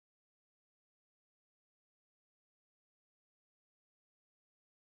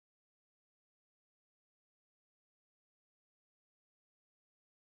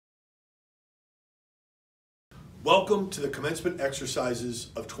Welcome to the commencement exercises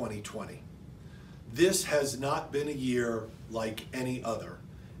of 2020. This has not been a year like any other,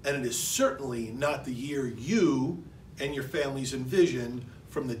 and it is certainly not the year you and your families envisioned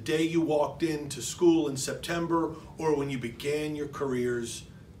from the day you walked into school in September or when you began your careers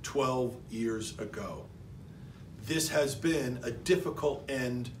 12 years ago. This has been a difficult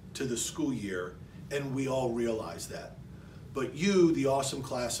end to the school year, and we all realize that. But you, the awesome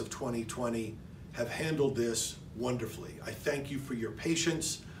class of 2020, have handled this wonderfully. I thank you for your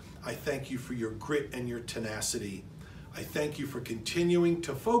patience. I thank you for your grit and your tenacity. I thank you for continuing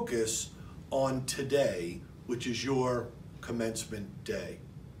to focus on today, which is your commencement day.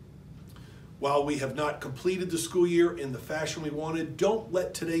 While we have not completed the school year in the fashion we wanted, don't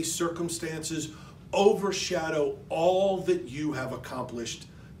let today's circumstances overshadow all that you have accomplished,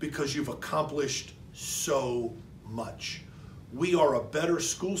 because you've accomplished so much. We are a better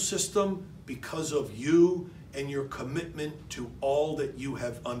school system because of you and your commitment to all that you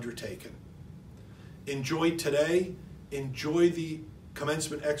have undertaken. Enjoy today, enjoy the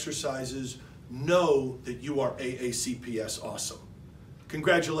commencement exercises, know that you are AACPS awesome.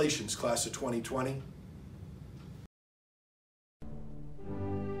 Congratulations, class of 2020.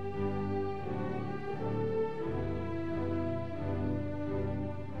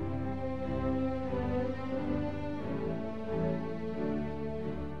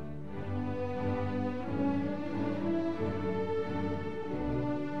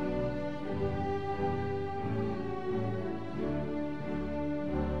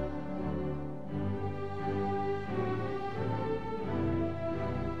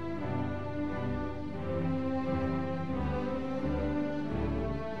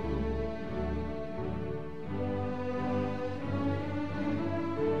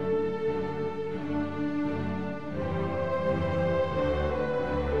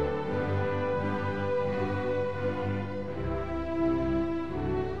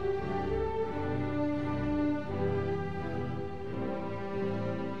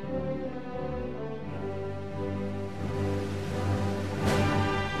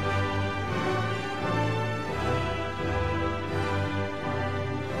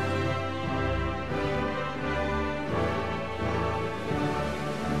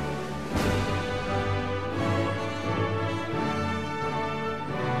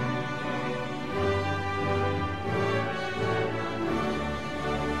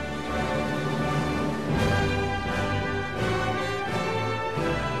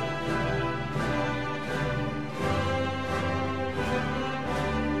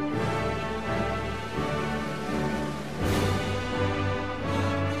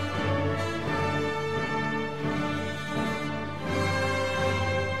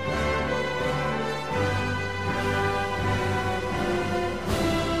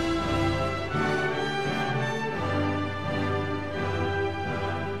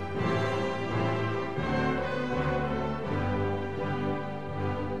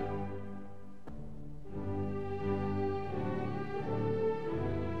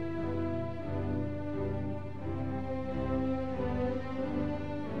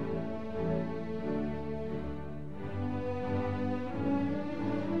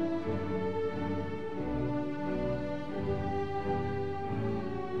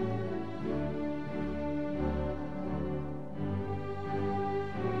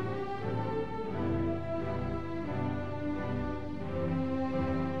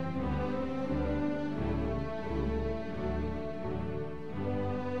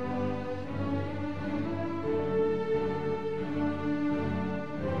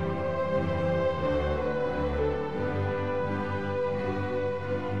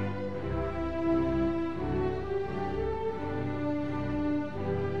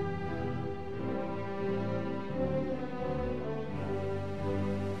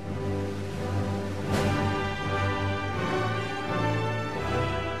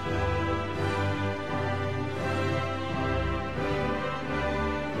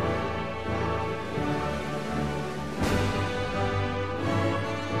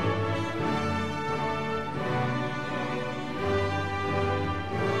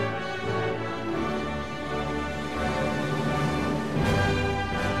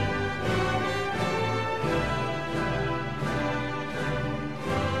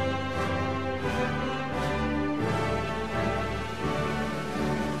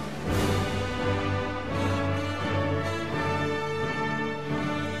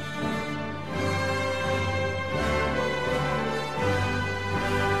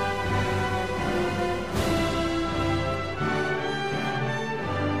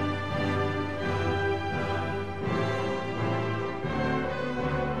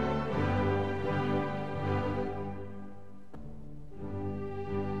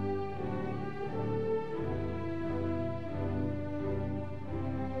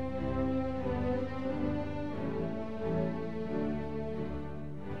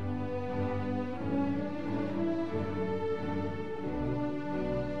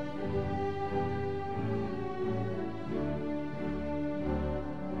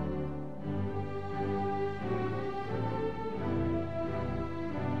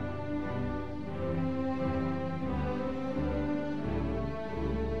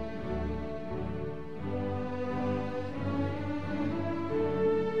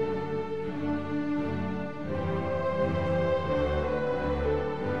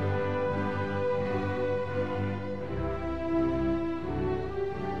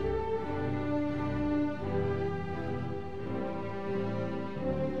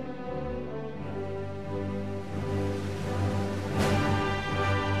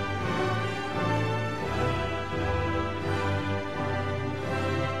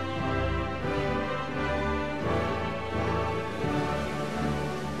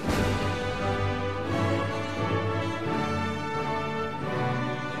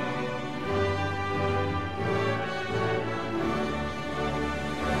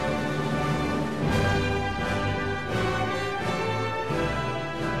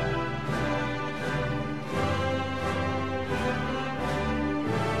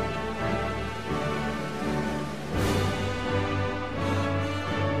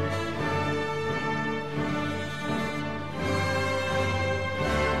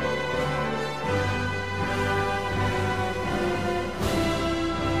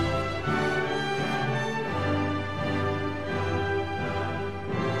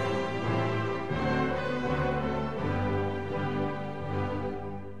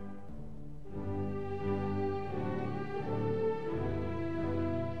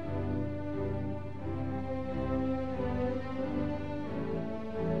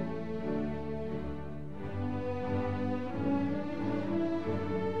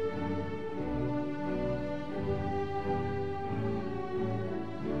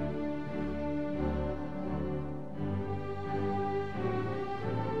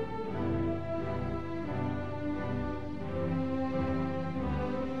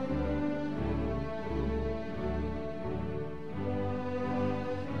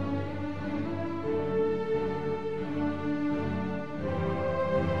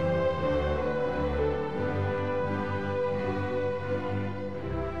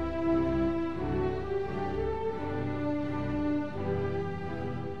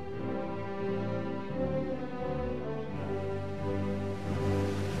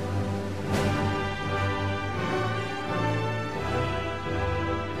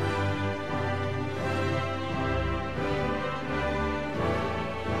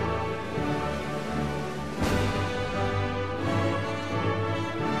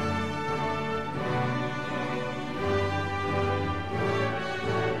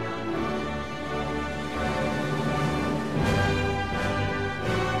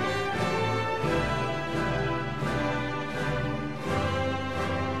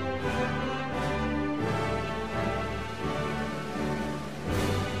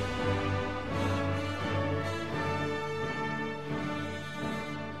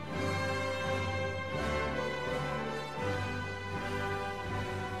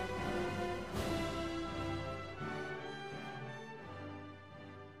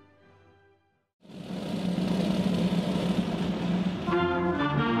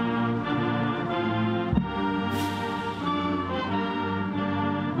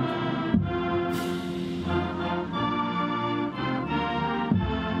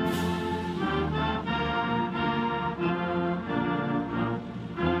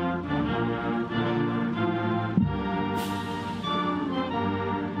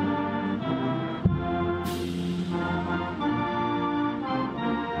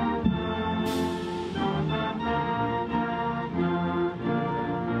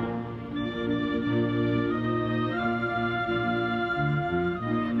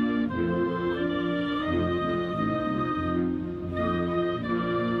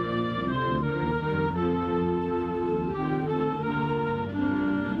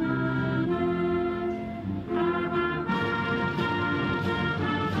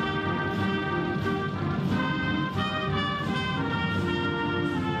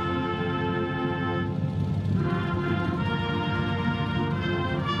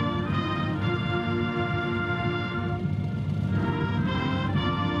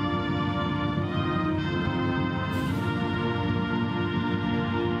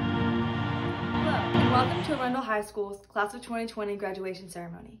 Welcome to Arundel High School's Class of 2020 graduation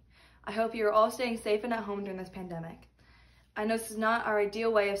ceremony. I hope you are all staying safe and at home during this pandemic. I know this is not our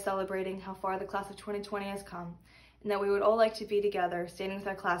ideal way of celebrating how far the Class of 2020 has come, and that we would all like to be together, standing with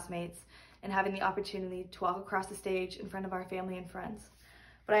our classmates, and having the opportunity to walk across the stage in front of our family and friends.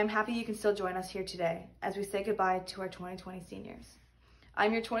 But I am happy you can still join us here today as we say goodbye to our 2020 seniors.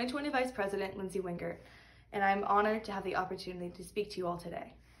 I'm your 2020 Vice President, Lindsay Wingert, and I'm honored to have the opportunity to speak to you all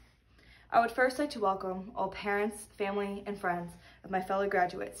today. I would first like to welcome all parents, family, and friends of my fellow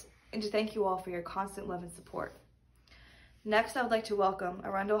graduates, and to thank you all for your constant love and support. Next, I would like to welcome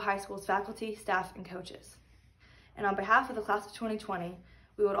Arundel High School's faculty, staff, and coaches. And on behalf of the Class of 2020,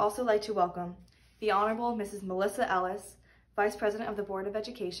 we would also like to welcome the Honorable Mrs. Melissa Ellis, Vice President of the Board of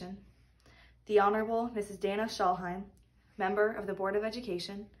Education, the Honorable Mrs. Dana Schalheim, Member of the Board of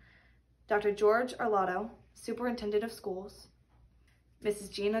Education, Dr. George Arlotto, Superintendent of Schools,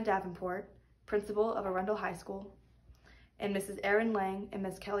 Mrs. Gina Davenport, Principal of Arundel High School, and Mrs. Erin Lang and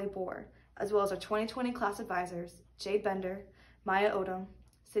Ms. Kelly Bohr, as well as our 2020 class advisors, Jade Bender, Maya Odom,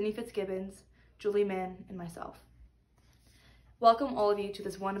 Sydney Fitzgibbons, Julie Mann, and myself. Welcome all of you to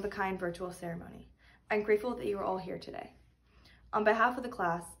this one-of-a-kind virtual ceremony. I'm grateful that you are all here today. On behalf of the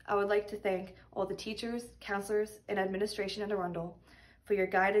class, I would like to thank all the teachers, counselors, and administration at Arundel for your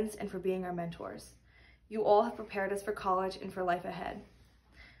guidance and for being our mentors. You all have prepared us for college and for life ahead.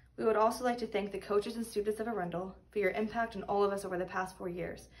 We would also like to thank the coaches and students of Arundel for your impact on all of us over the past 4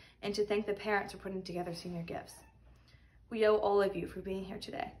 years, and to thank the parents for putting together senior gifts. We owe all of you for being here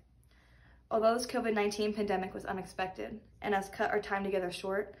today. Although this COVID-19 pandemic was unexpected and has cut our time together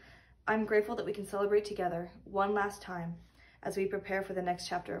short, I'm grateful that we can celebrate together one last time as we prepare for the next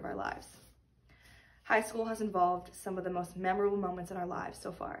chapter of our lives. High school has involved some of the most memorable moments in our lives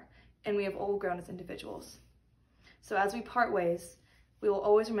so far, and we have all grown as individuals. So as we part ways, we will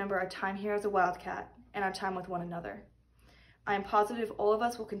always remember our time here as a Wildcat and our time with one another. I am positive all of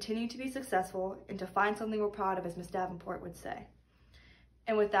us will continue to be successful and to find something we're proud of, as Ms. Davenport would say.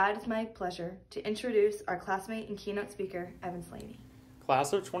 And with that, it's my pleasure to introduce our classmate and keynote speaker, Evan Slaney.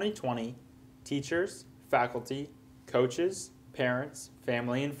 Class of 2020, teachers, faculty, coaches, parents,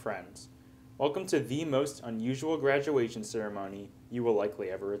 family, and friends, welcome to the most unusual graduation ceremony you will likely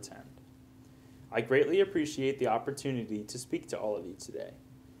ever attend. I greatly appreciate the opportunity to speak to all of you today,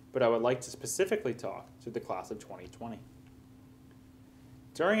 but I would like to specifically talk to the Class of 2020.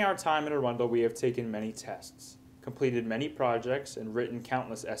 During our time at Arundel, we have taken many tests, completed many projects, and written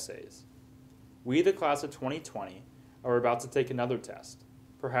countless essays. We, the Class of 2020, are about to take another test,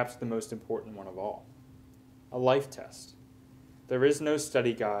 perhaps the most important one of all, a life test. There is no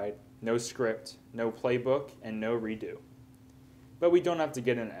study guide, no script, no playbook, and no redo. But we don't have to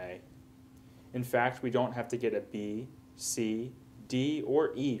get an A. In fact, we don't have to get a B, C, D,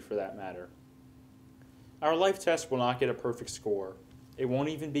 or E for that matter. Our life test will not get a perfect score. It won't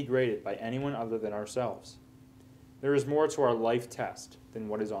even be graded by anyone other than ourselves. There is more to our life test than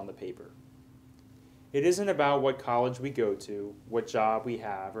what is on the paper. It isn't about what college we go to, what job we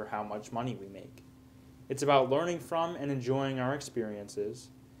have, or how much money we make. It's about learning from and enjoying our experiences,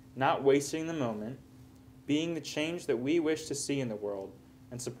 not wasting the moment, being the change that we wish to see in the world,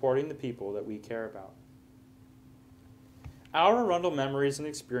 and supporting the people that we care about. Our Arundel memories and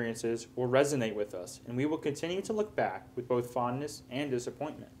experiences will resonate with us, and we will continue to look back with both fondness and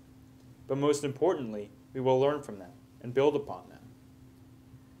disappointment. But most importantly, we will learn from them and build upon them.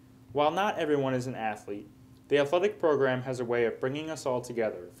 While not everyone is an athlete, the athletic program has a way of bringing us all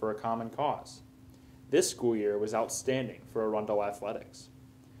together for a common cause. This school year was outstanding for Arundel athletics.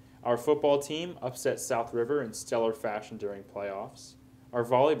 Our football team upset South River in stellar fashion during playoffs. Our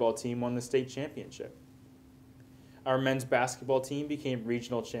volleyball team won the state championship. Our men's basketball team became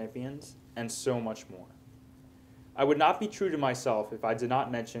regional champions, and so much more. I would not be true to myself if I did not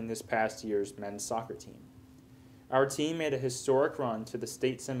mention this past year's men's soccer team. Our team made a historic run to the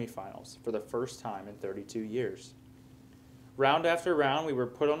state semifinals for the first time in 32 years. Round after round, we were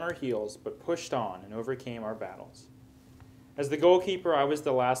put on our heels, but pushed on and overcame our battles. As the goalkeeper, I was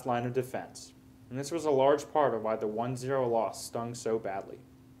the last line of defense, and this was a large part of why the 1-0 loss stung so badly.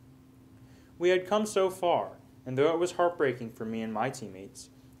 We had come so far, and though it was heartbreaking for me and my teammates,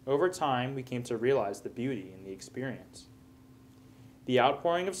 over time we came to realize the beauty in the experience. The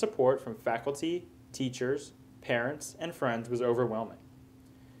outpouring of support from faculty, teachers, parents, and friends was overwhelming.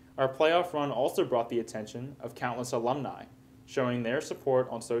 Our playoff run also brought the attention of countless alumni, showing their support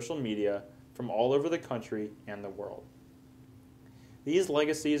on social media from all over the country and the world. These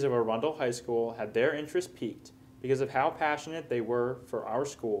legacies of Arundel High School had their interest piqued because of how passionate they were for our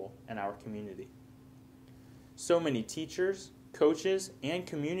school and our community. So many teachers, coaches, and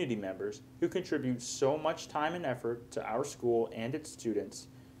community members who contribute so much time and effort to our school and its students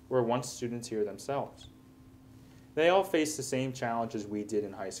were once students here themselves. They all faced the same challenges we did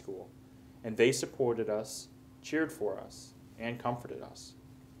in high school, and they supported us, cheered for us, and comforted us.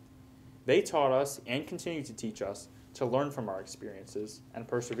 They taught us and continue to teach us to learn from our experiences and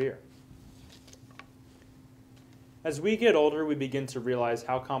persevere. As we get older, we begin to realize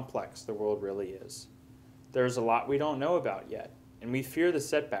how complex the world really is. There is a lot we don't know about yet, and we fear the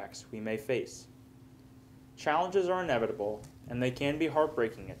setbacks we may face. Challenges are inevitable, and they can be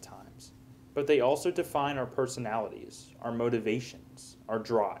heartbreaking at times, but they also define our personalities, our motivations, our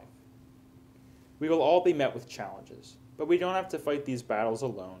drive. We will all be met with challenges, but we don't have to fight these battles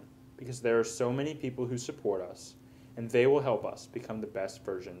alone because there are so many people who support us, and they will help us become the best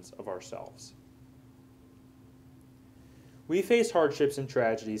versions of ourselves. We face hardships and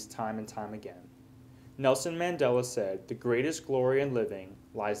tragedies time and time again. Nelson Mandela said, "The greatest glory in living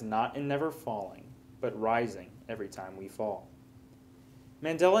lies not in never falling, but rising every time we fall."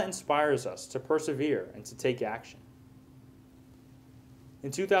 Mandela inspires us to persevere and to take action. In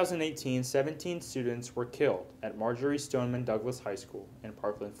 2018, 17 students were killed at Marjorie Stoneman Douglas High School in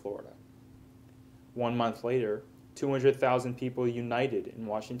Parkland, Florida. 1 month later, 200,000 people united in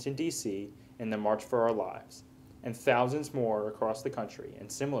Washington, D.C. in the March for Our Lives, and thousands more across the country in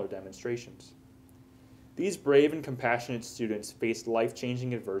similar demonstrations. These brave and compassionate students faced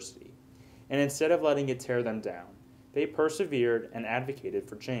life-changing adversity, and instead of letting it tear them down, they persevered and advocated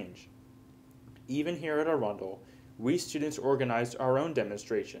for change. Even here at Arundel, we students organized our own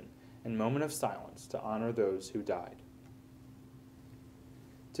demonstration and moment of silence to honor those who died.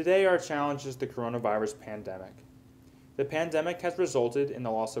 Today, our challenge is the coronavirus pandemic. The pandemic has resulted in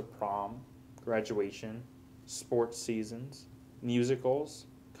the loss of prom, graduation, sports seasons, musicals,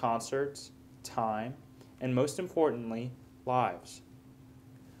 concerts, time, and most importantly, lives.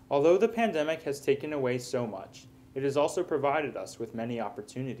 Although the pandemic has taken away so much, it has also provided us with many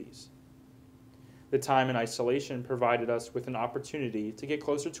opportunities. The time in isolation provided us with an opportunity to get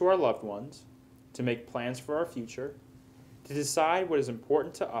closer to our loved ones, to make plans for our future, to decide what is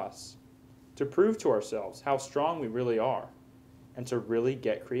important to us, to prove to ourselves how strong we really are, and to really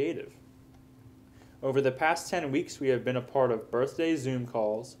get creative. Over the past 10 weeks, we have been a part of birthday Zoom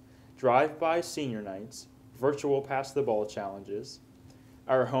calls, drive-by senior nights, virtual pass-the-ball challenges.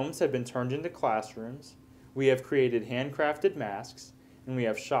 Our homes have been turned into classrooms. We have created handcrafted masks, and we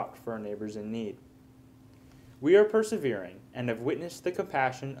have shopped for our neighbors in need. We are persevering and have witnessed the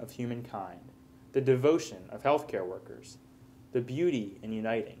compassion of humankind, the devotion of healthcare workers, the beauty in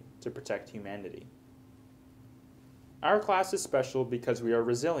uniting to protect humanity. Our class is special because we are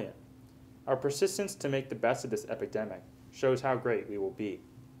resilient. Our persistence to make the best of this epidemic shows how great we will be.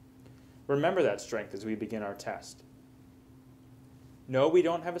 Remember that strength as we begin our test. No, we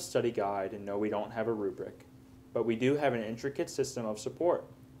don't have a study guide, and no, we don't have a rubric, but we do have an intricate system of support.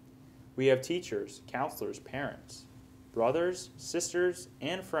 We have teachers, counselors, parents, brothers, sisters,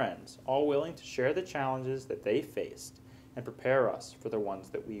 and friends, all willing to share the challenges that they faced and prepare us for the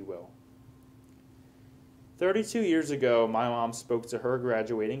ones that we will. 32 years ago, my mom spoke to her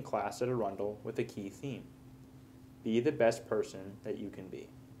graduating class at Arundel with a key theme: be the best person that you can be.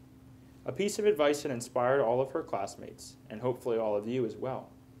 A piece of advice that inspired all of her classmates, and hopefully all of you as well.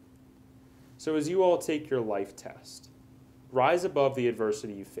 So as you all take your life test, rise above the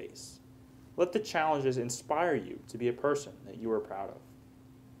adversity you face. Let the challenges inspire you to be a person that you are proud of.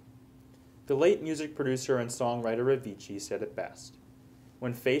 The late music producer and songwriter Avicii said it best: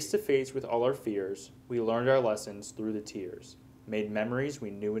 when face to face with all our fears, we learned our lessons through the tears, made memories we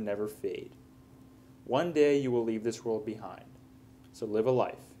knew would never fade. One day you will leave this world behind, so live a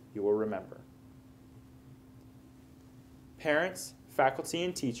life you will remember. Parents, faculty,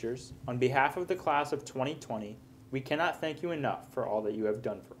 and teachers, on behalf of the class of 2020, we cannot thank you enough for all that you have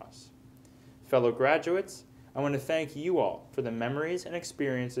done for us. Fellow graduates, I want to thank you all for the memories and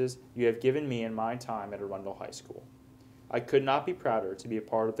experiences you have given me in my time at Arundel High School. I could not be prouder to be a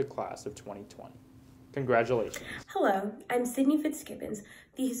part of the class of 2020. Congratulations. Hello, I'm Sydney Fitzgibbons,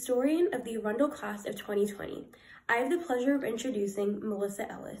 the historian of the Arundel class of 2020. I have the pleasure of introducing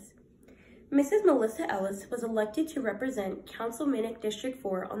Melissa Ellis. Mrs. Melissa Ellis was elected to represent Councilmanic District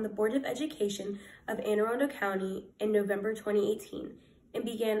 4 on the Board of Education of Anne Arundel County in November 2018 and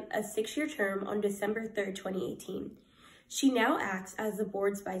began a 6-year term on December 3, 2018. She now acts as the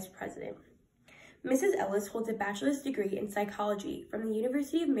board's vice president. Mrs. Ellis holds a bachelor's degree in psychology from the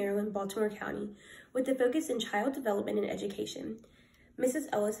University of Maryland, Baltimore County, with a focus in child development and education. Mrs.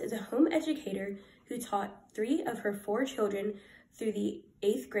 Ellis is a home educator who taught 3 of her 4 children through the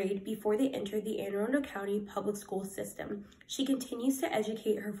 8th grade before they entered the Anne Arundel County public school system. She continues to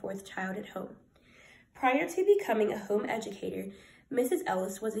educate her 4th child at home. Prior to becoming a home educator, Mrs.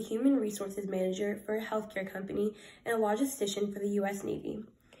 Ellis was a human resources manager for a healthcare company and a logistician for the U.S. Navy.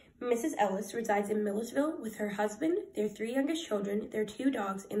 Mrs. Ellis resides in Millersville with her husband, their 3 youngest children, their 2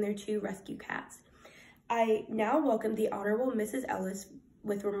 dogs, and their 2 rescue cats. I now welcome the Honorable Mrs. Ellis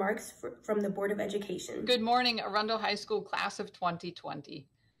with remarks from the Board of Education. Good morning, Arundel High School class of 2020.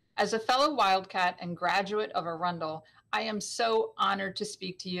 As a fellow Wildcat and graduate of Arundel, I am so honored to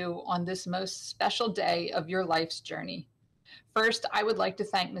speak to you on this most special day of your life's journey. First, I would like to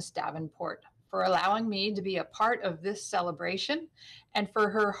thank Ms. Davenport for allowing me to be a part of this celebration and for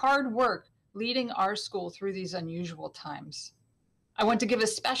her hard work leading our school through these unusual times. I want to give a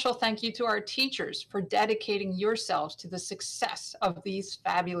special thank you to our teachers for dedicating yourselves to the success of these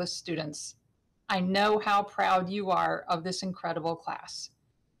fabulous students. I know how proud you are of this incredible class.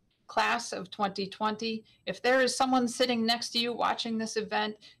 Class of 2020, if there is someone sitting next to you watching this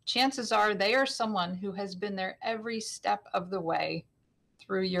event, chances are they are someone who has been there every step of the way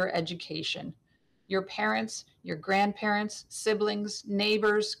through your education. Your parents, your grandparents, siblings,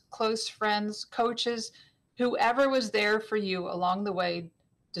 neighbors, close friends, coaches, whoever was there for you along the way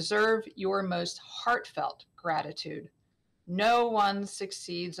deserve your most heartfelt gratitude. No one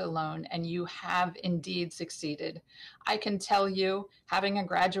succeeds alone, and you have indeed succeeded. I can tell you, having a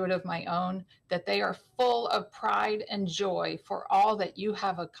graduate of my own, that they are full of pride and joy for all that you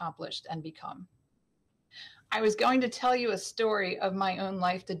have accomplished and become. I was going to tell you a story of my own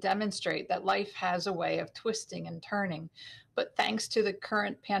life to demonstrate that life has a way of twisting and turning, but thanks to the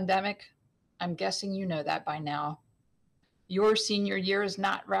current pandemic, I'm guessing you know that by now. Your senior year is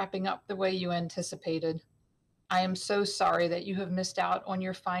not wrapping up the way you anticipated. I am so sorry that you have missed out on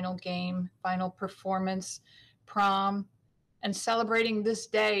your final game, final performance, prom, and celebrating this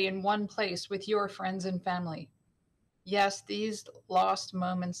day in one place with your friends and family. Yes, these lost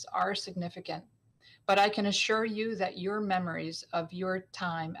moments are significant, but I can assure you that your memories of your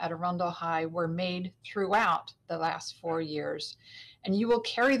time at Arundel High were made throughout the last 4 years, and you will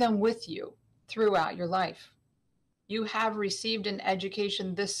carry them with you throughout your life. You have received an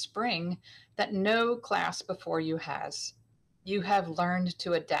education this spring that no class before you has. You have learned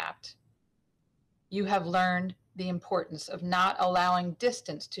to adapt. You have learned the importance of not allowing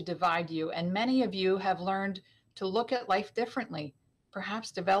distance to divide you, and many of you have learned to look at life differently,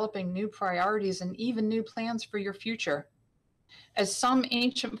 perhaps developing new priorities and even new plans for your future. As some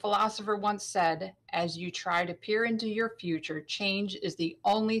ancient philosopher once said, as you try to peer into your future, change is the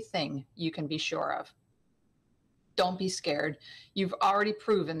only thing you can be sure of. Don't be scared. You've already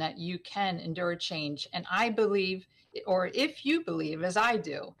proven that you can endure change. And I believe, or if you believe, as I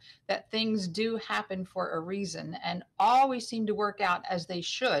do, that things do happen for a reason and always seem to work out as they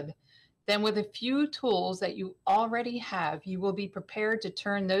should, then with a few tools that you already have, you will be prepared to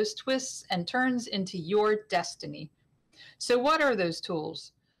turn those twists and turns into your destiny. So what are those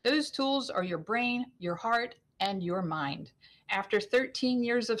tools? Those tools are your brain, your heart, and your mind. After 13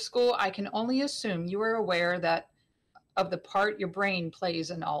 years of school, I can only assume you are aware that of the part your brain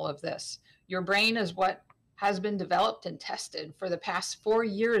plays in all of this. Your brain is what has been developed and tested for the past 4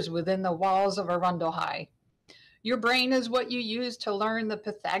 years within the walls of Arundel High. Your brain is what you use to learn the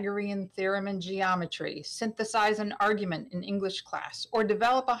Pythagorean theorem in geometry, synthesize an argument in English class, or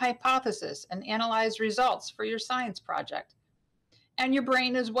develop a hypothesis and analyze results for your science project. And your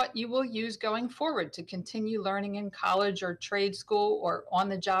brain is what you will use going forward to continue learning in college or trade school or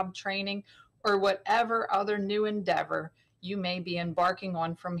on-the-job training or whatever other new endeavor you may be embarking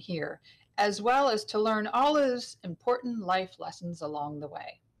on from here, as well as to learn all those important life lessons along the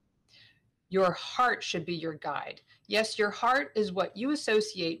way. Your heart should be your guide. Yes, your heart is what you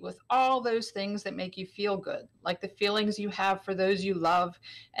associate with all those things that make you feel good, like the feelings you have for those you love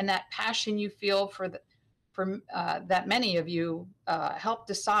and that passion you feel for that many of you help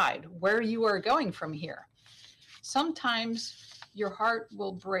decide where you are going from here. Sometimes your heart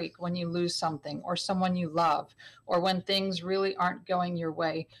will break when you lose something or someone you love, or when things really aren't going your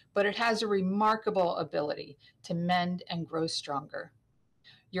way, but it has a remarkable ability to mend and grow stronger.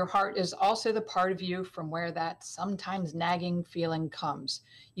 Your heart is also the part of you from where that sometimes nagging feeling comes.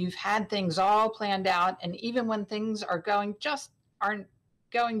 You've had things all planned out, and even when things aren't going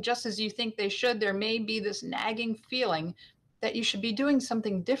just as you think they should, there may be this nagging feeling that you should be doing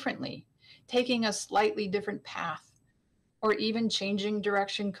something differently, taking a slightly different path, or even changing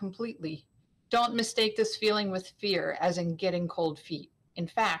direction completely. Don't mistake this feeling with fear, as in getting cold feet. In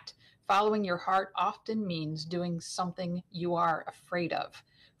fact, following your heart often means doing something you are afraid of.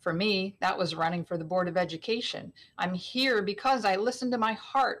 For me, that was running for the Board of Education. I'm here because I listened to my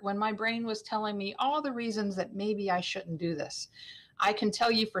heart when my brain was telling me all the reasons that maybe I shouldn't do this. I can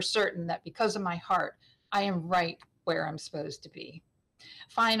tell you for certain that because of my heart, I am right where I'm supposed to be.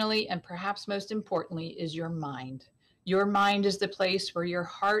 Finally, and perhaps most importantly, is your mind. Your mind is the place where your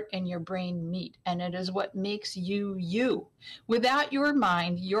heart and your brain meet, and it is what makes you you. Without your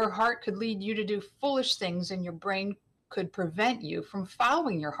mind, your heart could lead you to do foolish things, and your brain could prevent you from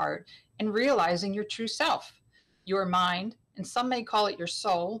following your heart and realizing your true self. Your mind, and some may call it your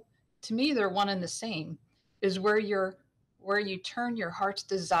soul, to me they're one and the same, is where you turn your heart's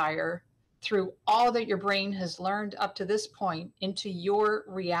desire through all that your brain has learned up to this point into your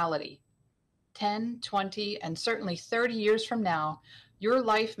reality. 10, 20, and certainly 30 years from now, your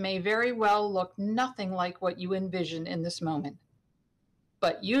life may very well look nothing like what you envision in this moment.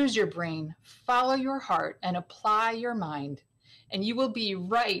 But use your brain, follow your heart, and apply your mind, and you will be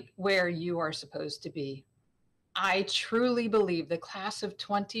right where you are supposed to be. I truly believe the class of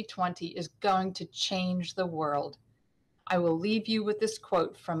 2020 is going to change the world. I will leave you with this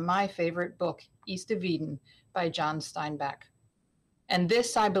quote from my favorite book, East of Eden, by John Steinbeck. And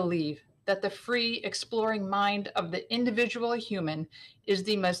this I believe, that the free, exploring mind of the individual human is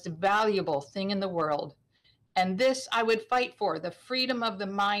the most valuable thing in the world. And this I would fight for, the freedom of the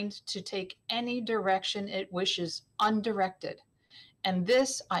mind to take any direction it wishes undirected. And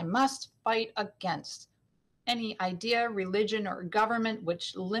this I must fight against. Any idea, religion, or government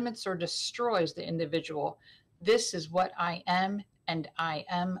which limits or destroys the individual. This is what I am, and I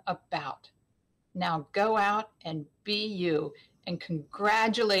am about. Now go out and be you. And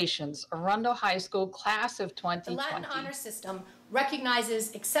congratulations, Arundel High School Class of 2020. The Latin Honor System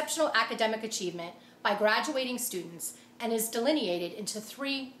recognizes exceptional academic achievement by graduating students and is delineated into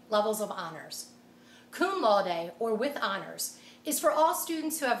 3 levels of honors. Cum laude, or with honors, is for all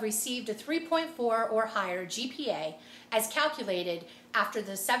students who have received a 3.4 or higher GPA as calculated after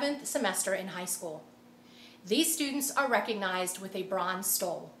the 7th semester in high school. These students are recognized with a bronze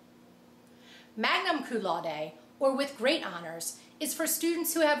stole. Magna cum laude, or with great honors, is for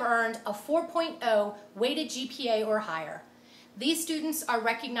students who have earned a 4.0 weighted GPA or higher. These students are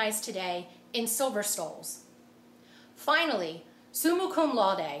recognized today in silver stoles. Finally, summa cum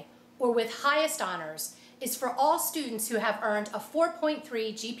laude, or with highest honors, is for all students who have earned a 4.3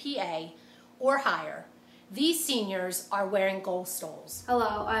 GPA or higher. These seniors are wearing gold stoles.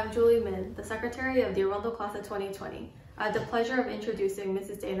 Hello, I'm Julie Min, the Secretary of the Arundel Class of 2020. I have the pleasure of introducing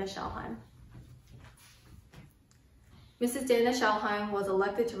Mrs. Dana Schalheim. Mrs. Dana Schalheim was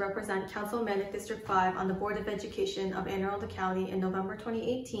elected to represent Councilmanic District 5 on the Board of Education of Anne Arundel County in November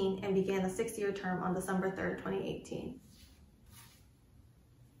 2018 and began a 6-year term on December 3, 2018.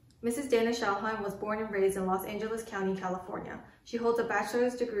 Mrs. Dana Schalheim was born and raised in Los Angeles County, California. She holds a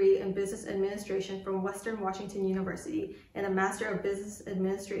bachelor's degree in business administration from Western Washington University and a master of business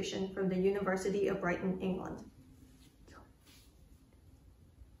administration from the University of Brighton, England.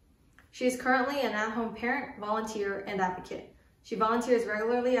 She is currently an at-home parent, volunteer, and advocate. She volunteers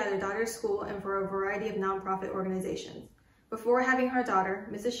regularly at her daughter's school and for a variety of nonprofit organizations. Before having her daughter,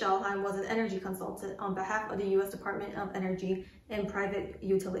 Mrs. Schalheim was an energy consultant on behalf of the U.S. Department of Energy and private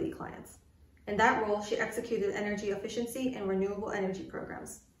utility clients. In that role, she executed energy efficiency and renewable energy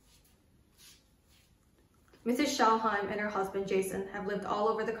programs. Mrs. Schalheim and her husband, Jason, have lived all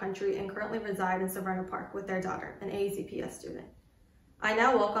over the country and currently reside in Severna Park with their daughter, an AACPS student. I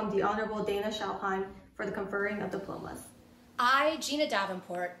now welcome the Honorable Dana Schalheim for the conferring of diplomas. I, Gina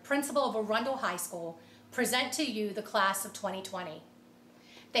Davenport, principal of Arundel High School, present to you the class of 2020.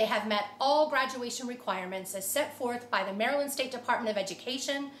 They have met all graduation requirements as set forth by the Maryland State Department of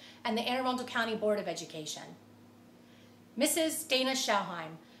Education and the Anne Arundel County Board of Education. Mrs. Dana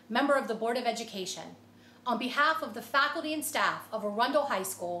Schalheim, member of the Board of Education, on behalf of the faculty and staff of Arundel High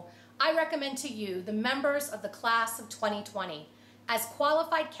School, I recommend to you the members of the class of 2020 as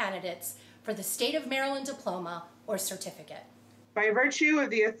qualified candidates for the State of Maryland diploma or certificate. By virtue of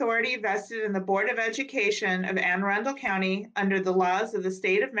the authority vested in the Board of Education of Anne Arundel County under the laws of the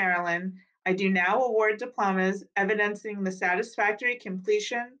State of Maryland, I do now award diplomas evidencing the satisfactory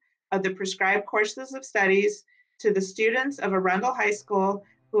completion of the prescribed courses of studies to the students of Arundel High School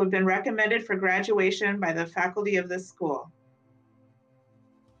who have been recommended for graduation by the faculty of this school.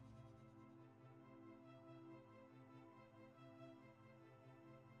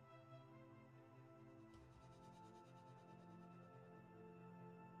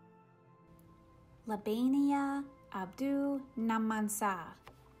 Labania Abdu Namansa,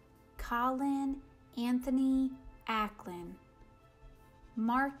 Colin Anthony Acklin,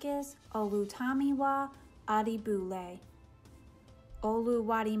 Marcus Olutamiwa Adibule,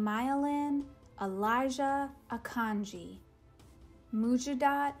 Oluwadimayalan Elijah Akanji,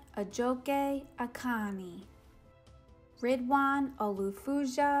 Mujadat Ajoke Akani, Ridwan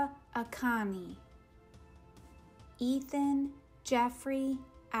Olufuja Akani, Ethan Jeffrey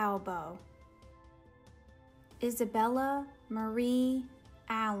Albo, Isabella Marie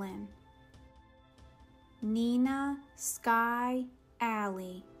Allen, Nina Sky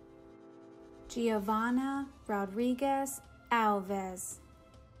Alley, Giovanna Rodriguez Alves,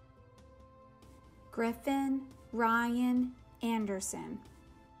 Griffin Ryan Anderson,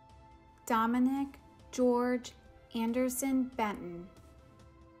 Dominic George Anderson Benton,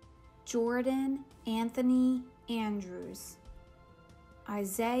 Jordan Anthony Andrews,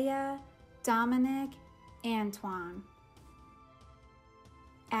 Isaiah Dominic Antoine,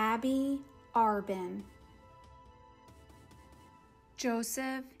 Abby Arbin,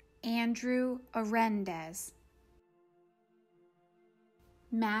 Joseph Andrew Arendez,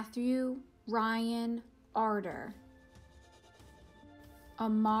 Matthew Ryan Arter,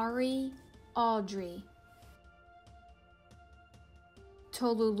 Amari Audrey,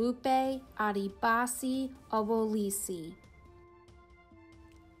 Tolulupe Adibasi Obolisi,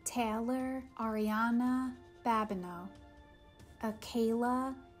 Taylor Ariana Babineau,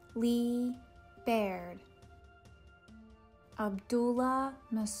 Akela Lee Baird, Abdullah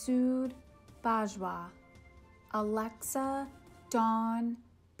Masood Bajwa, Alexa Dawn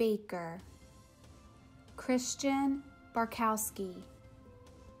Baker, Christian Barkowski,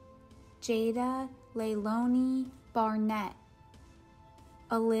 Jada Leiloni Barnett,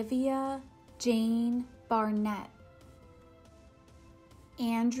 Olivia Jane Barnett,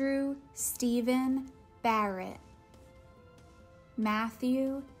 Andrew Stephen Barrett,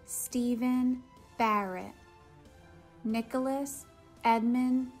 Matthew Stephen Barrett, Nicholas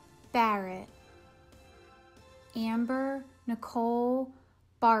Edmund Barrett, Amber Nicole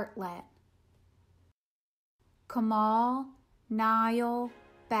Bartlett, Kamal Niall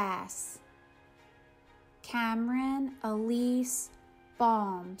Bass, Cameron Elise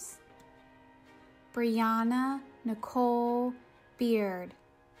Balms, Brianna Nicole Beard,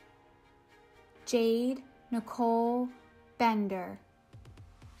 Jade Nicole Bender,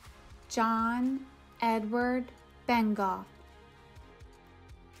 John Edward Bengoff,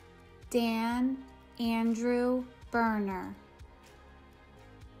 Dan Andrew Berner,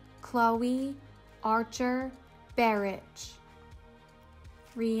 Chloe Archer Berich,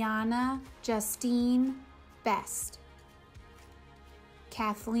 Rihanna Justine Best,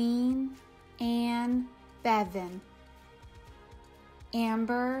 Kathleen Ann Bevan,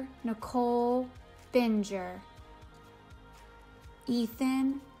 Amber Nicole Binger,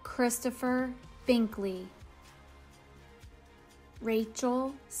 Ethan Christopher Binkley,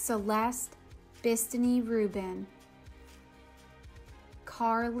 Rachel Celeste Bistany Rubin,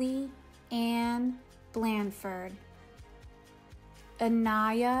 Carly Ann Blanford,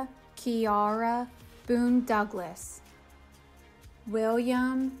 Anaya Kiara Boone Douglas,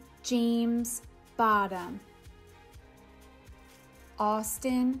 William James Bottom,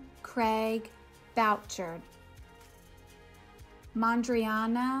 Austin Craig Bouchard,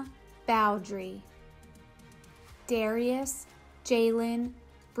 Mondriana Bowdry, Darius Jalen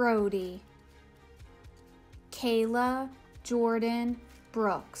Brody, Kayla Jordan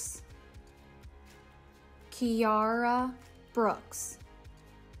Brooks, Kiara Brooks,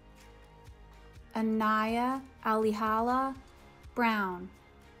 Anaya Alihala Brown,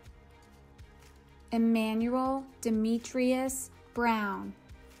 Emmanuel Demetrius Brown,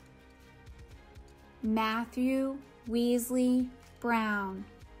 Matthew Weasley Brown,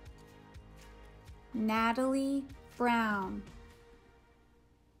 Natalie Brown,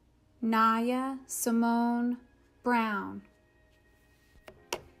 Naya Simone Brown,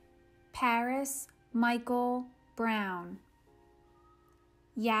 Paris Michael Brown,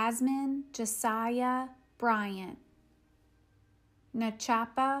 Yasmin Josiah Bryant,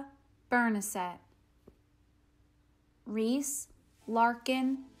 Nachapa Bernasette, Reese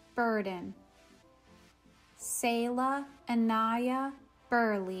Larkin Burden, Sayla Anaya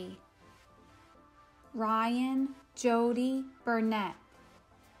Burley, Ryan Jody Burnett,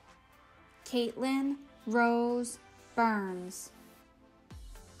 Caitlin Rose Burns,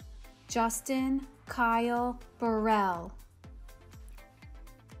 Justin Kyle Burrell,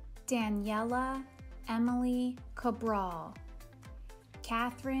 Daniela Emily Cabral,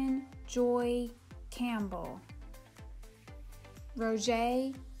 Catherine Joy Campbell,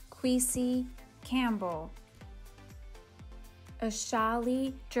 Roger Queasy Campbell,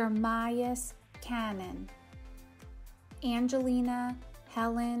 Ashali Jeremias Cannon, Angelina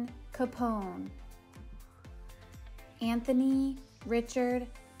Helen Capone, Anthony Richard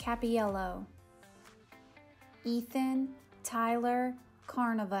Capiello, Ethan Tyler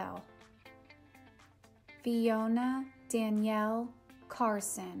Carnival, Fiona Danielle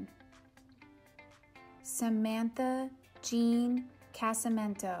Carson, Samantha Jean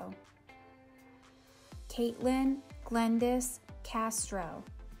Casamento, Caitlin Glendis Castro,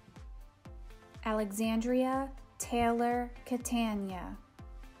 Alexandria Taylor Catania,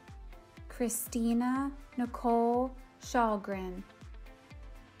 Christina Nicole Shalgren,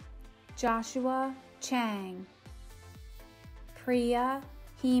 Joshua Chang, Priya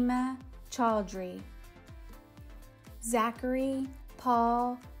Hema Chaudhry, Zachary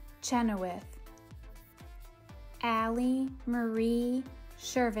Paul Chenoweth, Allie Marie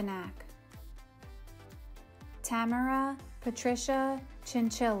Shervanak, Tamara Patricia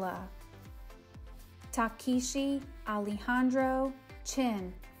Chinchilla, Takeshi Alejandro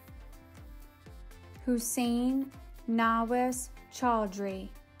Chin, Hussein Nawaz Chaudhry,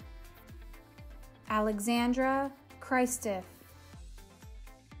 Alexandra Christoff,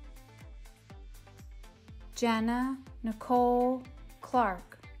 Jenna Nicole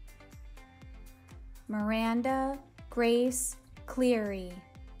Clark, Miranda Grace Cleary,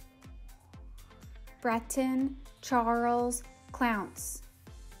 Breton Charles Clounce,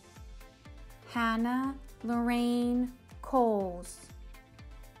 Hannah Lorraine Coles,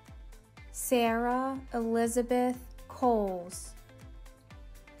 Sarah Elizabeth Coles,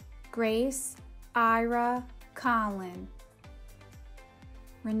 Grace Ira Collin,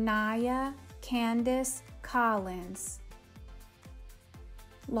 Renaya Candace Collins,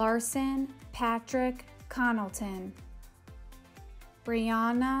 Larson Patrick Connelton,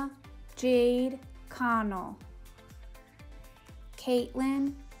 Brianna Jade Connell,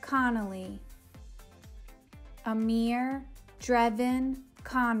 Caitlin Connolly, Amir Drevin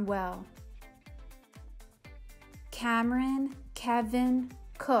Conwell, Cameron Kevin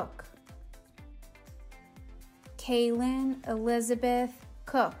Cook, Kaylin Elizabeth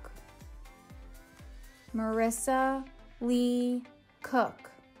Cook, Marissa Lee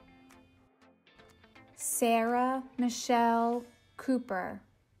Cook, Sarah Michelle Cooper,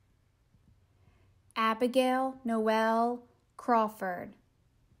 Abigail Noel Crawford,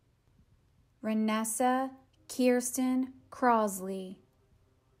 Renessa Kirsten Crosley,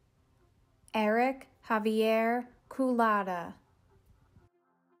 Eric Javier Culata,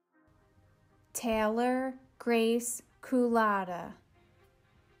 Taylor Grace Culata,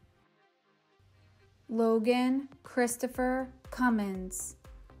 Logan Christopher Cummins,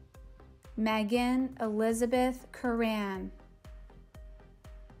 Megan Elizabeth Curran,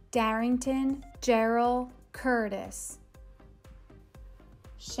 Darrington Gerald Curtis,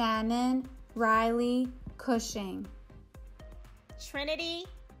 Shannon Riley Cushing, Trinity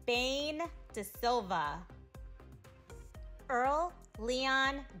Bain De Silva, Earl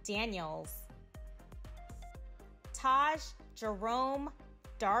Leon Daniels, Taj Jerome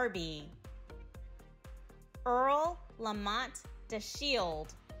Darby, Earl Lamont DeShield,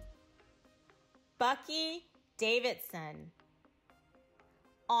 Bucky Davidson,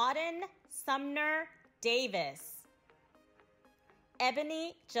 Auden Sumner Davis,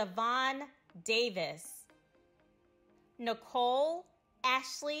 Ebony Javon Davis, Nicole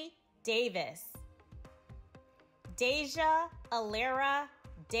Ashley Davis, Deja Alera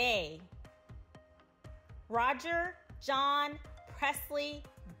Day, Roger John Presley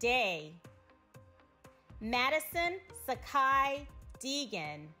Day, Madison Sakai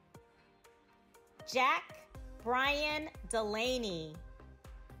Deegan, Jack Brian Delaney,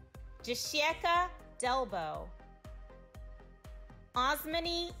 Jashika Delbo,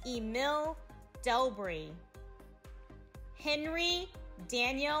 Osmani Emil Delbry, Henry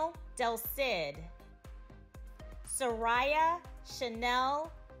Daniel Del Cid, Soraya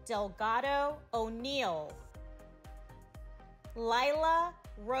Chanel Delgado O'Neill, Lila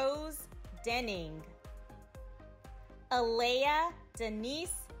Rose Denning, Alea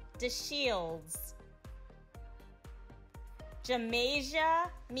Denise DeShields, Jamasia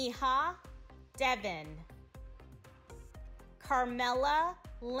Miha Devon, Carmela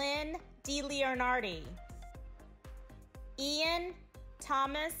Lynn DeLeonardi, Ian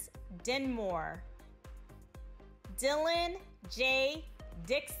Thomas Denmore, Dylan J.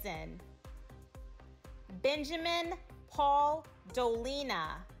 Dixon, Benjamin Paul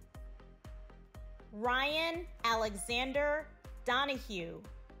Dolina, Ryan Alexander Donahue,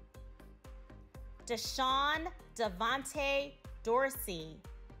 Deshaun Devontae Dorsey,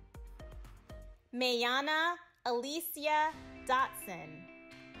 Mayana Alicia Dotson,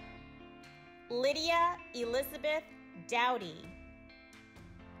 Lydia Elizabeth Dowdy,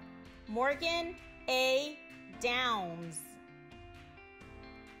 Morgan A. Downs,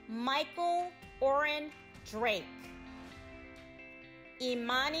 Michael Oren Drake,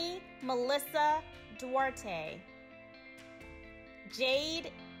 Imani Melissa Duarte,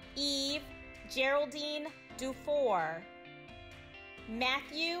 Jade Eve Geraldine Dufour,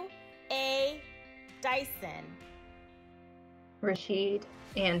 Matthew A. Dyson, Rashid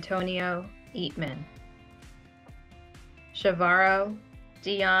Antonio Eatman, Shavaro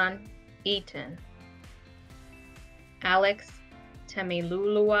Dion Eaton, Alex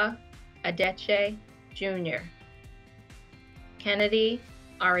Temilulua Adeche Jr., Kennedy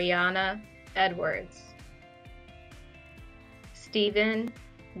Ariana Edwards, Stephen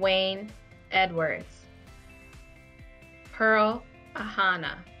Wayne Edwards, Pearl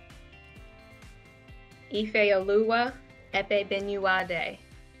Ahana, Ifeoluwa Epebenuade,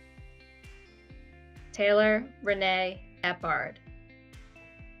 Taylor Renee Eppard,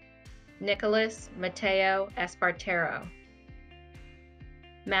 Nicholas Mateo Espartero,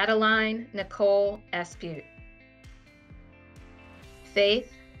 Madeline Nicole Espute,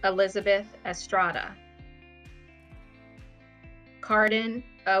 Faith Elizabeth Estrada, Cardin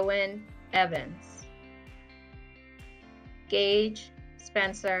Owen Evans, Gage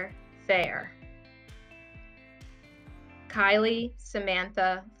Spencer Fair, Kylie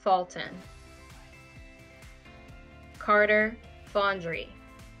Samantha Fulton, Carter Fondry,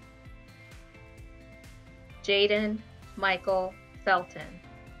 Jaden Michael Felton,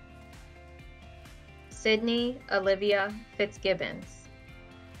 Sydney Olivia Fitzgibbons,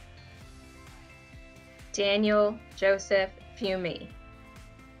 Daniel Joseph Fumey,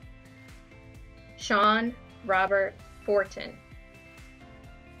 Sean Robert Fortin,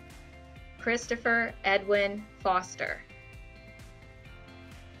 Christopher Edwin Foster,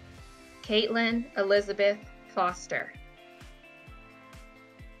 Caitlin Elizabeth Foster,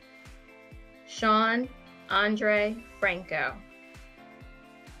 Sean Andre Franco,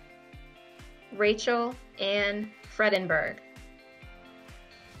 Rachel Ann Fredenberg,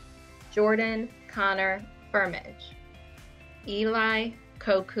 Jordan Connor Firmage, Eli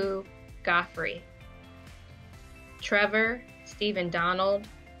Koku Goffrey, Trevor Stephen Donald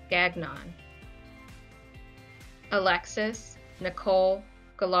Gagnon, Alexis Nicole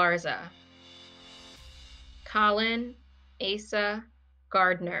Galarza, Colin Asa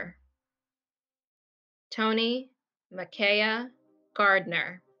Gardner, Tony Makaya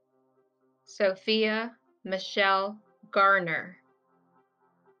Gardner, Sophia Michelle Garner,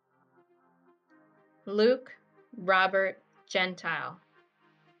 Luke Robert Gentile,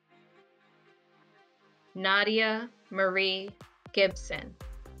 Nadia Marie Gibson,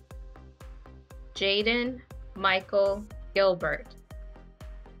 Jaden Michael Gilbert,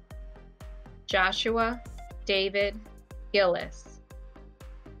 Joshua David Gillis,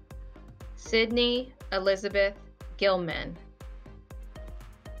 Sydney Elizabeth Gilman,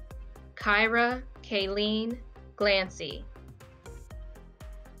 Kyra Kayleen Glancy,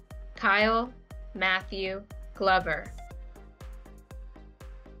 Kyle Matthew Glover,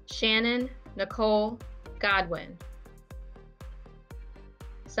 Shannon Nicole Godwin,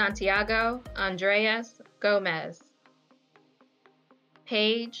 Santiago Andreas Gomez,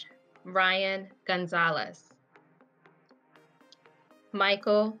 Paige Ryan Gonzalez,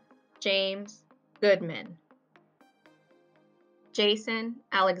 Michael James Goodman, Jason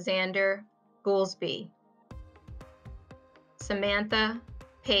Alexander Goolsby, Samantha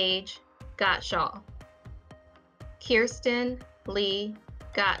Paige Gottschall, Kirsten Lee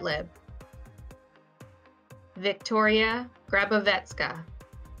Gottlieb, Victoria Grabovetska,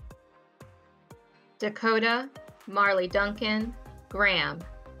 Dakota Marley Duncan Graham,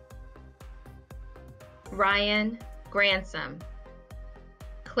 Ryan Gransom,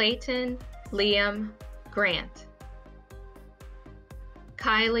 Clayton Liam Grant,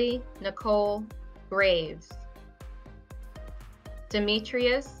 Kylie Nicole Graves,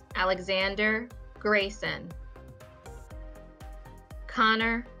 Demetrius Alexander Grayson,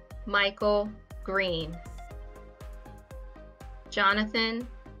 Connor Michael Green, Jonathan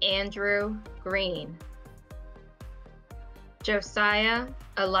Andrew Green, Josiah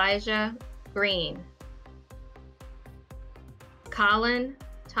Elijah Green, Colin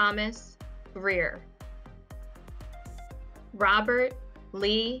Thomas Greer, Robert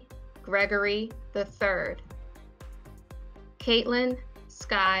Lee Gregory III, Caitlin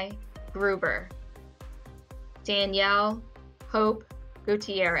Sky Gruber, Danielle Hope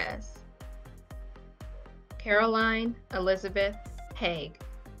Gutierrez, Caroline Elizabeth Haig,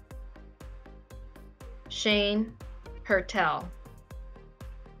 Shane Hertel,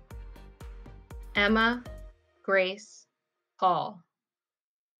 Emma Grace Hall,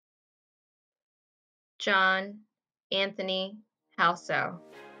 John Anthony Halso,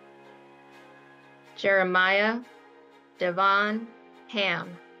 Jeremiah Devon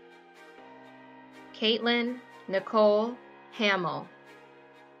Ham, Caitlin Nicole Hamill,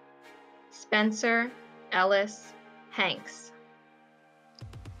 Spencer Ellis Hanks,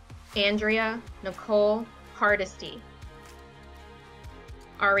 Andrea Nicole Hardesty,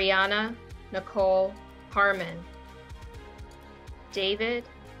 Ariana Nicole Harmon, David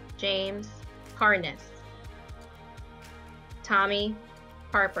James Harness, Tommy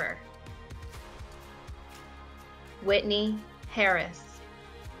Harper, Whitney Harris,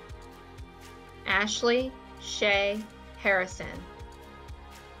 Ashley Shay Harrison,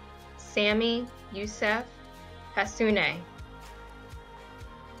 Sammy Youssef Hasune,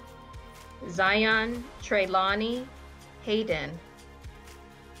 Zion Treylani Hayden,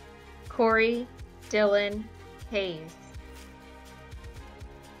 Corey Dylan Hayes,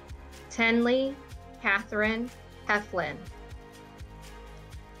 Tenley Catherine Heflin,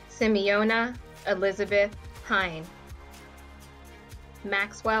 Simeona Elizabeth Hine,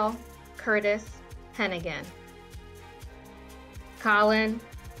 Maxwell Curtis Hennigan, Colin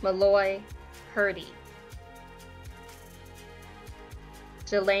Malloy Purdy,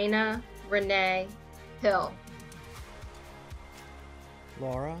 Jelena Renee Hill,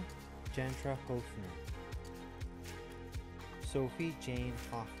 Laura Gentra Hofner, Sophie Jane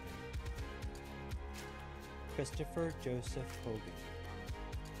Hoffman, Christopher Joseph Hogan,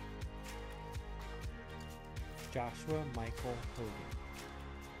 Joshua Michael Hogan,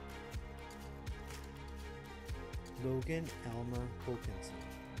 Logan Elmer Wilkinson,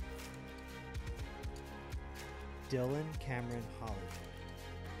 Dylan Cameron Holly,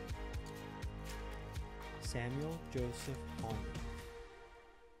 Samuel Joseph Holman,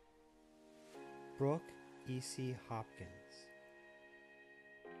 Brooke E.C. Hopkins,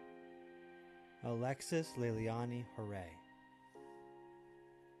 Alexis Liliani Hooray,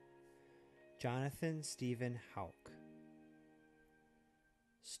 Jonathan Stephen Hauk,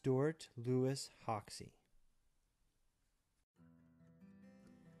 Stuart Lewis Hoxie,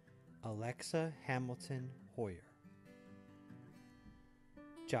 Alexa Hamilton Hoyer,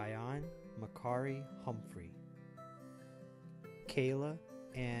 Jayan Makari Humphrey, Kayla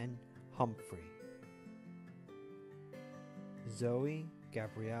Ann Humphrey, Zoe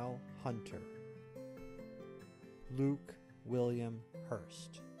Gabrielle Hunter, Luke William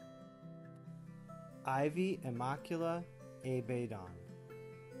Hurst, Ivy Immacula Abedan,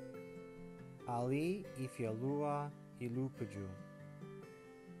 Ali Ifialua Ilupaju,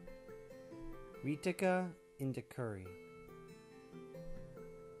 Ritika Indikuri,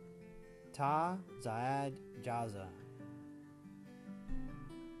 Ta Zayad Jaza,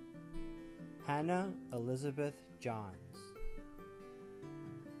 Hannah Elizabeth Johns,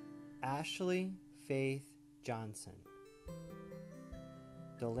 Ashley Faith Johnson,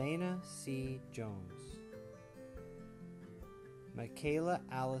 Delana C. Jones, Michaela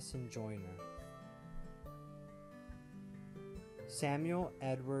Allison Joyner, Samuel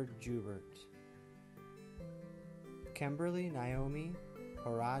Edward Jubert, Kimberly Naomi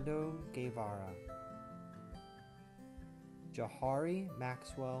Horado Guevara, Jahari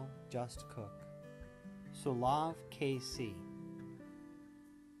Maxwell Just Cook, Sulav K.C.,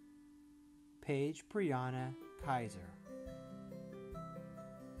 Paige Brianna Kaiser,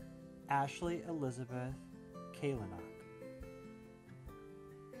 Ashley Elizabeth Kalinok,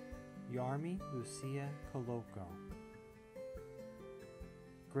 Yarmi Lucia Coloco,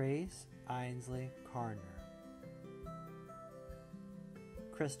 Grace Ainsley Carner,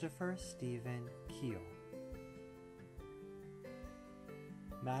 Christopher Stephen Keel,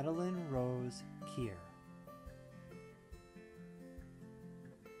 Madeline Rose Keir,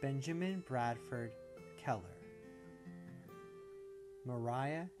 Benjamin Bradford Keller,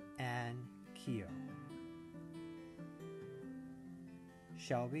 Mariah Ann Keogh,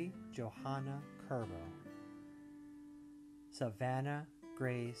 Shelby Johanna Curbo, Savannah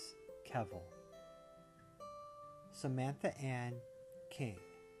Grace Kevel, Samantha Ann King,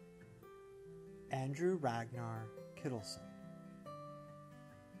 Andrew Ragnar Kittleson,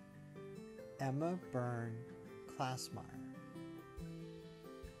 Emma Byrne Klassmeyer,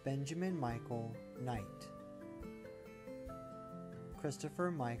 Benjamin Michael Knight,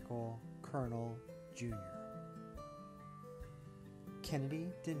 Christopher Michael Colonel Jr., Kennedy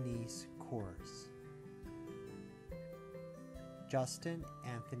Denise Kors, Justin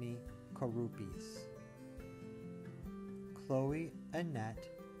Anthony Karupis, Chloe Annette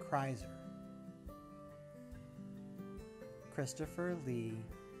Kreiser, Christopher Lee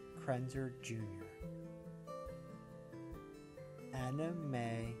Krenzer Jr., Anna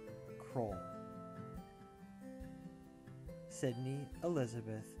Mae Kroll, Sydney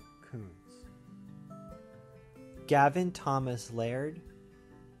Elizabeth Coons, Gavin Thomas Laird,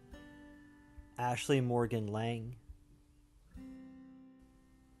 Ashley Morgan Lang,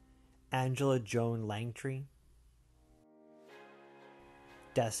 Angela Joan Langtree,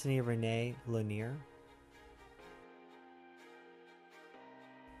 Destiny Renee Lanier,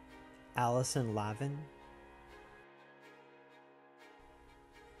 Allison Lavin,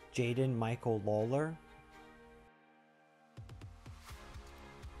 Jaden Michael Lawler,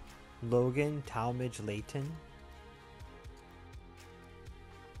 Logan Talmadge Layton,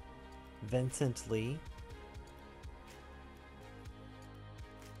 Vincent Lee,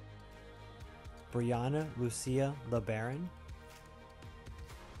 Brianna Lucia LeBaron,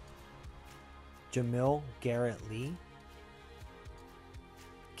 Jamil Garrett Lee,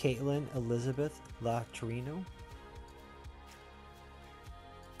 Caitlin Elizabeth Latorino,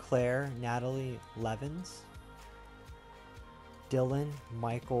 Claire Natalie Levins, Dylan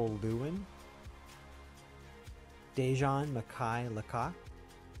Michael Lewin, Dejan Mackay Lecoq,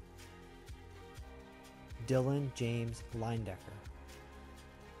 Dylan James Lindecker,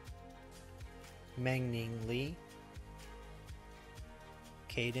 Mengning Lee,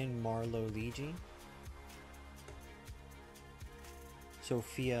 Caden Marlowe Leegee,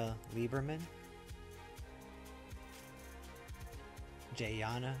 Sophia Lieberman,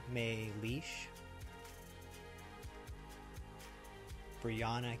 Jayana May Leash,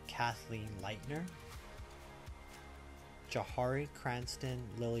 Brianna Kathleen Leitner, Jahari Cranston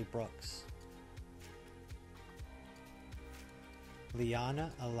Lily Brooks, Liana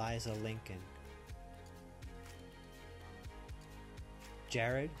Eliza Lincoln,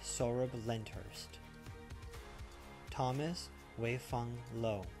 Jared Sorab Lenthurst, Thomas Weifeng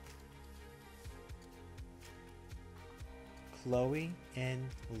Lo, Chloe N.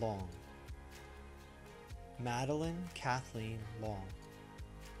 Long, Madeline Kathleen Long,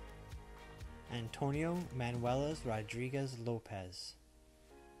 Antonio Manuelas Rodriguez Lopez,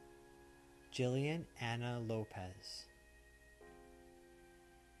 Jillian Anna Lopez,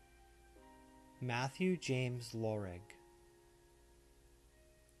 Matthew James Lorig,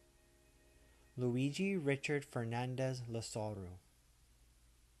 Luigi Richard Fernandez Lasaru,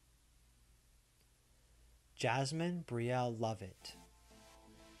 Jasmine Brielle Lovett,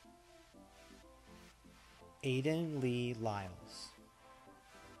 Aiden Lee Lyles,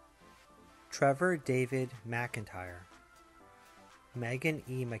 Trevor David McIntyre, Megan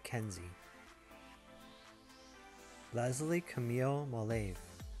E. McKenzie, Leslie Camille Malave,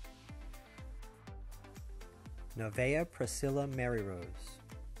 Nevaeh Priscilla Maryrose,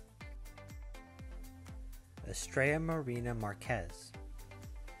 Estrella Marina Marquez,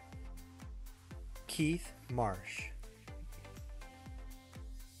 Keith Marsh,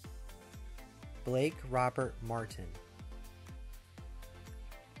 Blake Robert Martin,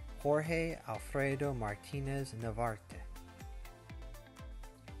 Jorge Alfredo Martinez Navarte,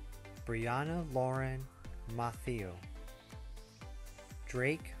 Brianna Lauren Mathio,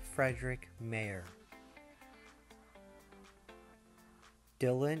 Drake Frederick Mayer,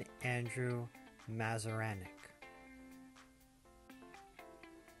 Dylan Andrew Mazuranic,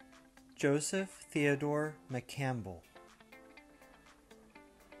 Joseph Theodore McCampbell,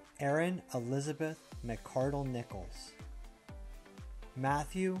 Erin Elizabeth McCardle Nichols,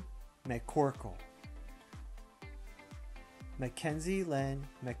 Matthew McCorkle, Mackenzie Lynn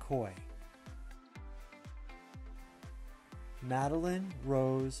McCoy, Madeline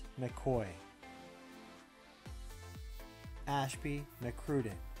Rose McCoy, Ashby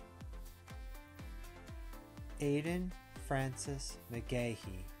McCrudden, Aiden Francis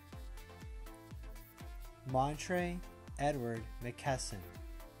McGahee, Montre Edward McKesson,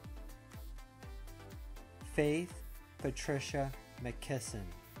 Faith Patricia McKisson,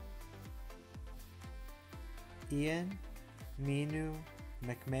 Ian Minu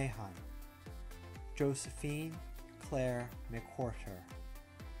McMahon, Josephine Claire McWhorter,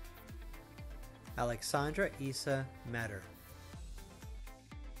 Alexandra Isa Metter,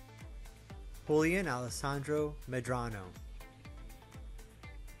 Julian Alessandro Medrano,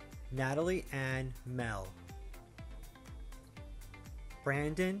 Natalie Ann Mell,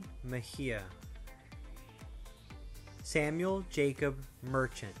 Brandon Mejia, Samuel Jacob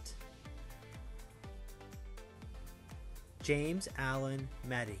Merchant, James Allen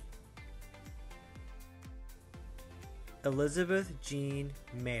Meddy, Elizabeth Jean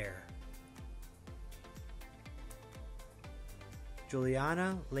Mayer,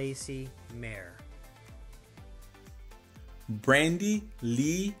 Juliana Lacey Mayer, Brandy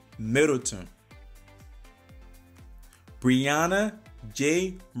Lee Middleton, Brianna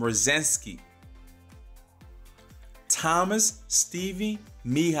J. Mrzensky, Thomas Stevie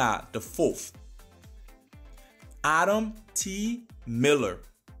Mihai IV, Adam T. Miller,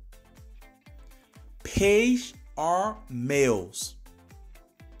 Paige R. Mills,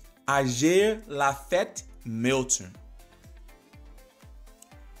 Ajer Lafette Milton,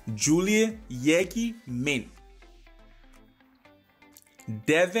 Julia Yegi Mint,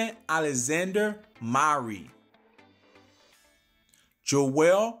 Devin Alexander Mari,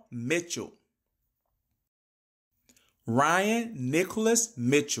 Joel Mitchell, Ryan Nicholas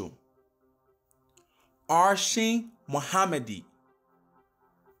Mitchell, Arshin Mohammadi,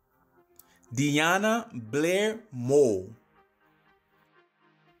 Deanna Blair Mole,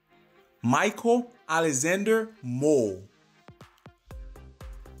 Michael Alexander Mole,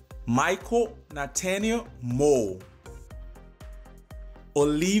 Michael Nathaniel Mole,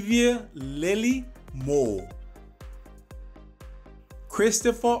 Olivia Lily Mole,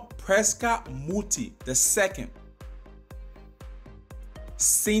 Christopher Prescott Muti II,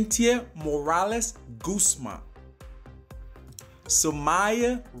 Cynthia Morales Guzman,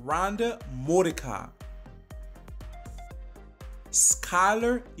 Samaya Rhonda Mordecai,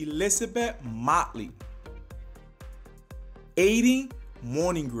 Skylar Elizabeth Motley, Aiden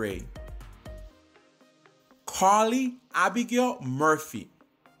Morninggray, Carly Abigail Murphy,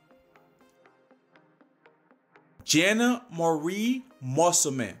 Jenna Marie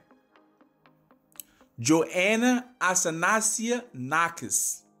Musselman, Joanna Asanasia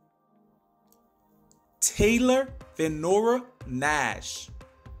Nakis, Taylor Venora Nash,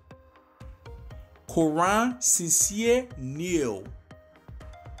 Coran Sincere Neal,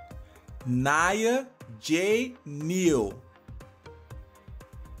 Naya J. Neal,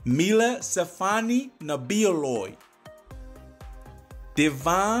 Mila Safani Nabialoy,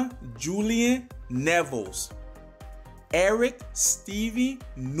 Devon Julian Nevels, Eric Stevie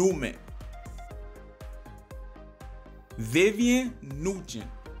Newman, Vivian Nugent,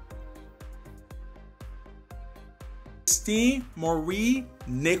 Christine Marie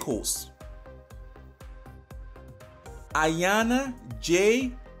Nichols, Ayana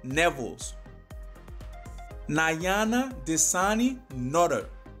J. Nevels, Nayana Desani Nutter,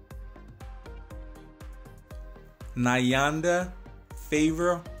 Nayanda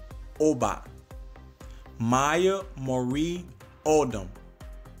Favor Oba, Maya Marie Odom,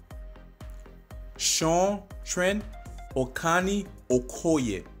 Sean Trent Okani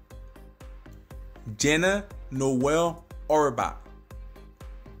Okoye, Jenna Noel Orba,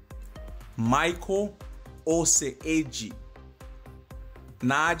 Michael Oseeji,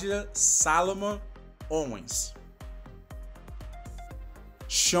 Nadia Solomon Owens,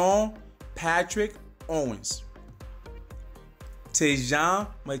 Sean Patrick Owens, Tejan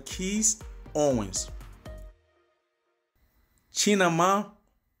McKees Owens, Chinama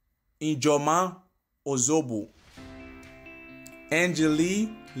Injoma Ozobu,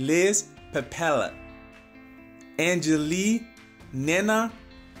 Angeli Liz Pepela, Angeli Nena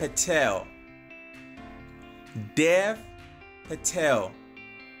Patel, Dev Patel,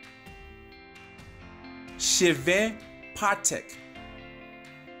 Shivan Patek,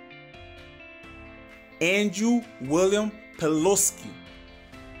 Andrew William Peloski,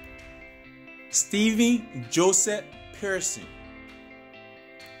 Stephen Joseph Pearson,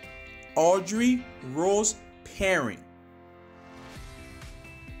 Audrey Rose Perry,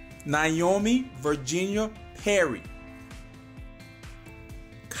 Naomi Virginia Perry,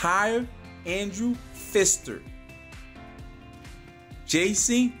 Kyle Andrew Pfister,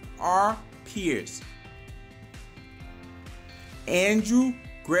 Jason R. Pierce, Andrew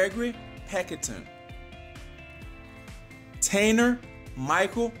Gregory Peckerton, Tanner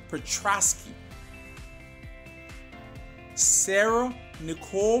Michael Petrosky, Sarah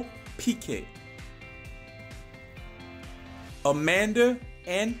Nicole Piquet, Amanda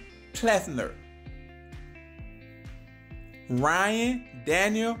N. Plethner, Ryan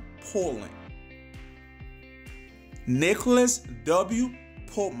Daniel Poland, Nicholas W.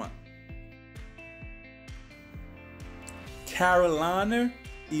 Portman, Carolina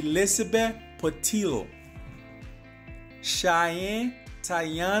Elizabeth Patillo, Cheyenne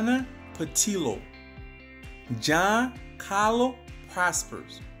Tayana Patillo, John Carlo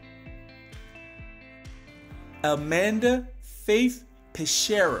Prospers, Amanda Faith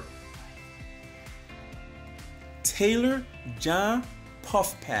Peshera, Taylor John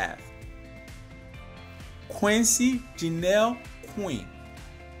Puffpath, Quincy Janelle Quinn,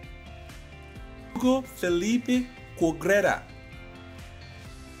 Hugo Felipe Quogreta,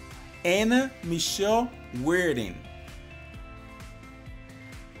 Anna Michelle Weirden,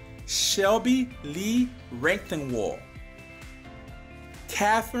 Shelby Lee Rechtenwald,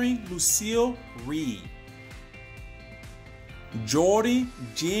 Catherine Lucille Reed, Jordan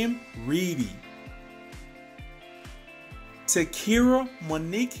Jim Reedy, Takira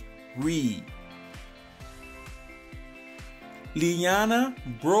Monique Reed, Liana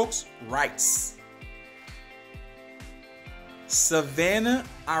Brooks Wrights, Savannah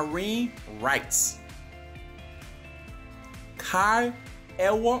Irene Wrights, Kai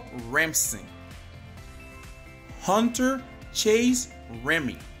Elwa Ramsey, Hunter Chase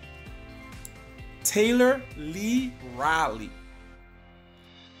Remy, Taylor Lee Riley,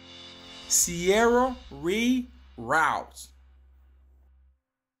 Sierra Reed Rouse,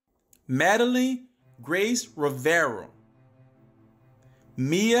 Madeline Grace Rivera,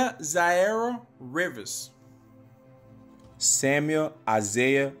 Mia Zaira Rivers, Samuel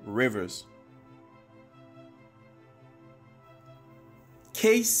Isaiah Rivers,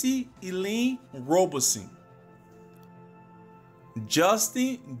 Casey Eileen Roberson,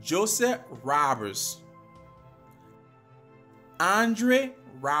 Justin Joseph Roberts, Andre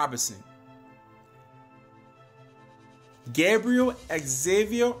Robinson, Gabriel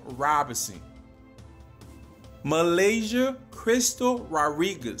Xavier Robinson, Malaysia Crystal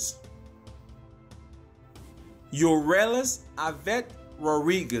Rodriguez, Yorelis Yvette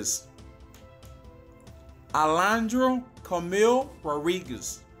Rodriguez, Alejandro Camille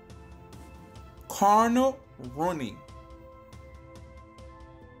Rodriguez, Carnal Rooney,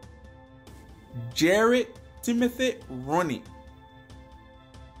 Jared Timothy Rooney,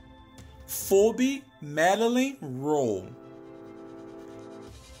 Phoebe Madeline Roll,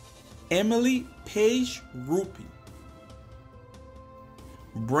 Emily Page Rupi,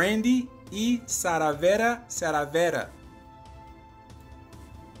 Brandy E. Saravera,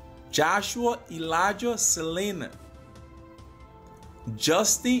 Joshua Elijah Selena,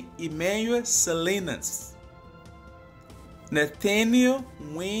 Justin Emmanuel Salinas, Nathaniel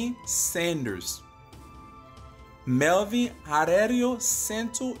Wayne Sanders, Melvin Aurelio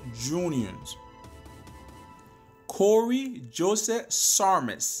Santo Jr., Corey Joseph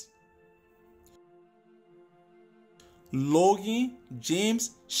Sarmes, Logan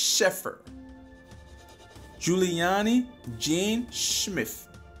James Sheffer, Giuliani Jane Smith,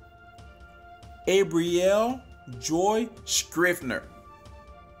 Abrielle Joy Scrivener,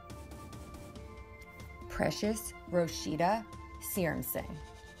 Precious Roshida Searmson,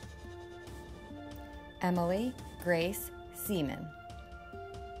 Emily Grace Seaman,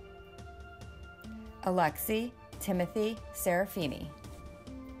 Alexi Timothy Serafini,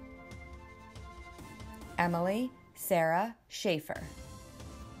 Emily Sarah Schaefer,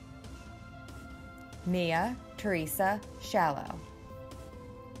 Mia Teresa Shallow,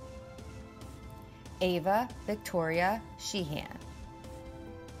 Ava Victoria Sheehan,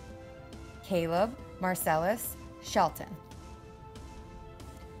 Caleb Marcellus Shelton,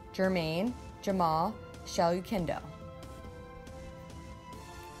 Jermaine Jamal Shalukindo,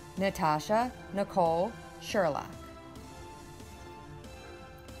 Natasha Nicole Sherlock,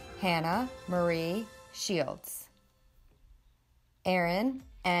 Hannah Marie Shields, Aaron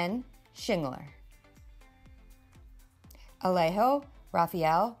N. Shingler, Alejo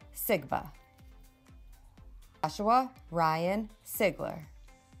Rafael Sigba, Joshua Ryan Sigler,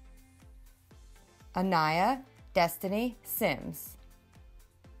 Anaya Destiny Sims,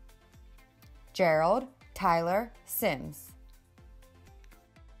 Gerald Tyler Sims,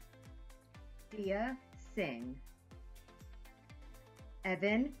 Dia Singh,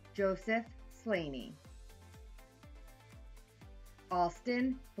 Evan Joseph Slaney,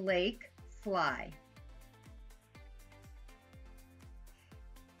 Austin Blake Sly,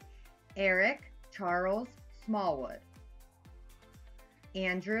 Eric Charles Smallwood,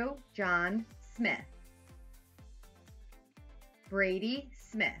 Andrew John Smith, Brady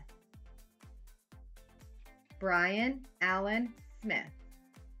Smith, Brian Allen Smith,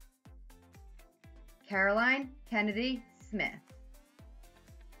 Caroline Kennedy Smith,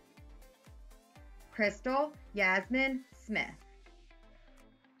 Crystal Yasmin Smith,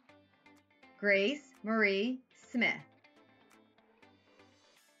 Grace Marie Smith,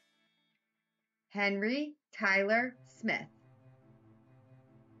 Henry Tyler Smith,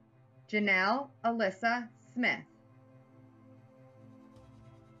 Janelle Alyssa Smith,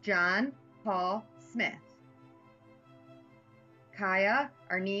 John Paul Smith, Kaya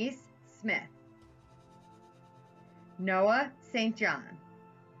Arnice Smith, Noah St. John,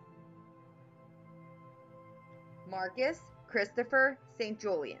 Marcus Christopher St.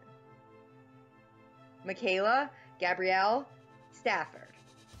 Julian, Michaela Gabrielle Stafford,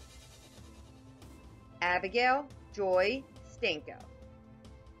 Abigail Joy Stanko,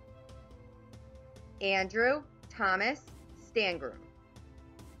 Andrew Thomas Stangroom,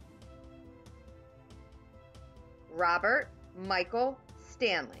 Robert Michael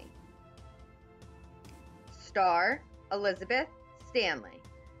Stanley, Star Elizabeth Stanley.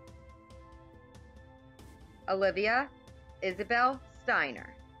 Olivia Isabel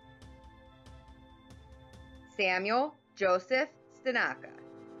Steiner. Samuel Joseph Stanaka.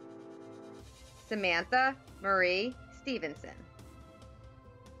 Samantha Marie Stevenson.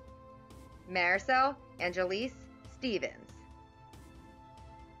 Maricel Angelise Stevens.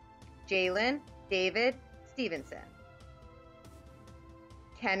 Jalen David Stevenson.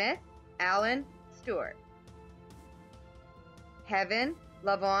 Kenneth Allen Stewart. Heaven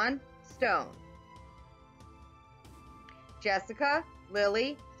Lavon Stone. Jessica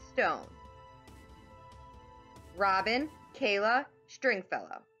Lily Stone. Robin Kayla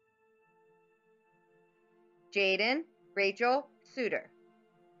Stringfellow. Jaden Rachel Suter.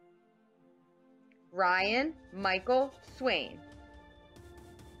 Ryan Michael Swain.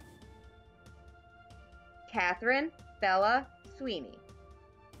 Catherine Bella Sweeney.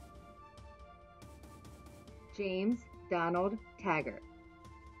 James Donald Taggart.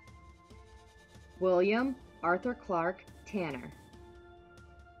 William Arthur Clark Tanner.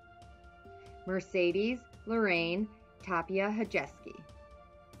 Mercedes Lorraine Tapia Hajeski.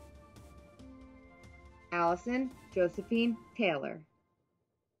 Allison Josephine Taylor.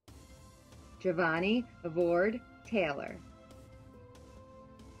 Giovanni Avord Taylor.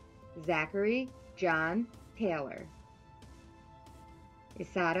 Zachary John Taylor.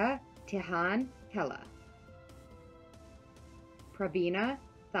 Isada Tihan Hella. Pravina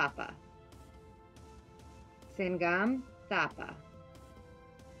Thapa. Sangam Thapa.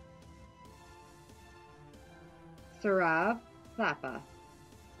 Sarav Thapa.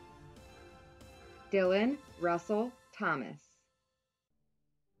 Dylan Russell Thomas.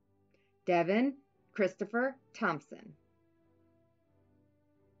 Devin Christopher Thompson.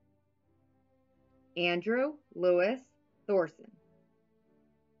 Andrew Lewis Thorson.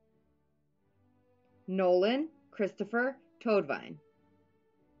 Nolan Christopher Toadvine.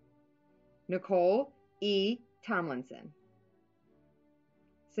 Nicole E. Tomlinson.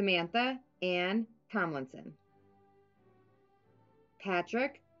 Samantha Ann Tomlinson.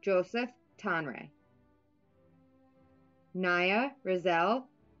 Patrick Joseph Tonray. Naya Rizal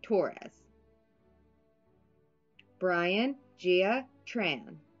Torres. Brian Gia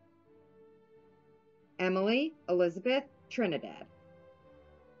Tran. Emily Elizabeth Trinidad.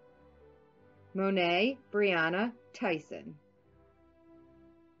 Monet Brianna Tyson.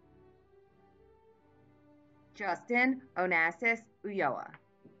 Justin Onassis Ulloa.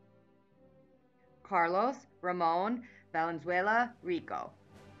 Carlos Ramon Valenzuela Rico.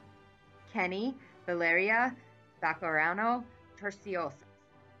 Kenny Valeria Bacarano Terciosas.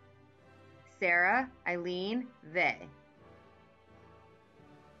 Sarah Eileen Vey.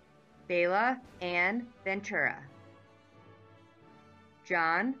 Bela Ann Ventura.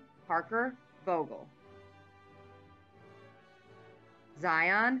 John Parker Vogel.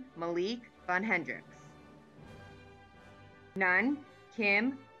 Zion Malik Van Hendricks. Nun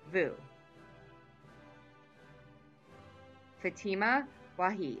Kim Vu. Fatima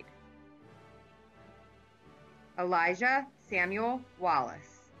Wahid. Elijah Samuel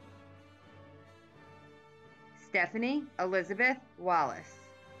Wallace. Stephanie Elizabeth Wallace.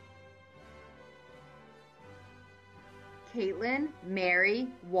 Caitlin Mary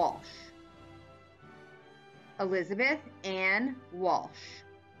Walsh. Elizabeth Ann Walsh.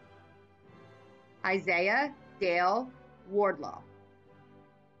 Isaiah Dale Wardlaw.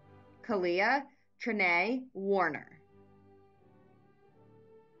 Kalia Trinae Warner.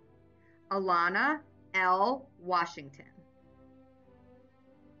 Alana L. Washington.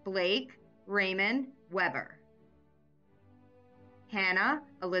 Blake Raymond Weber. Hannah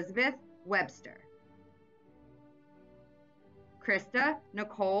Elizabeth Webster. Krista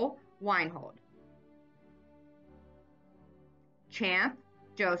Nicole Weinhold. Champ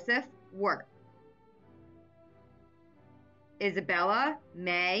Joseph Wirt. Isabella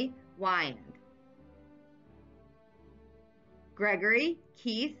May Wyand. Gregory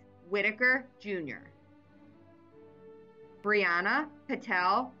Keith Whitaker Jr. Brianna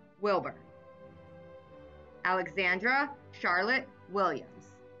Patel Wilbur. Alexandra Charlotte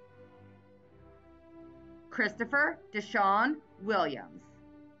Williams. Christopher Deshawn Williams.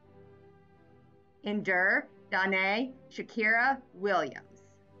 Endur Danae Shakira Williams.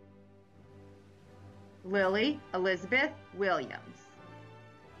 Lily Elizabeth Williams.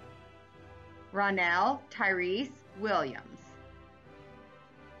 Ronell Tyrese Williams.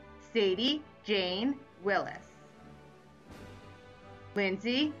 Sadie Jane Willis.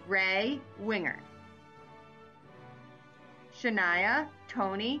 Lindsay Ray Winger. Shania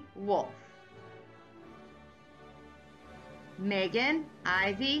Tony Wolf. Megan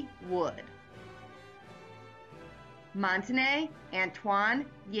Ivy Wood. Montenay Antoine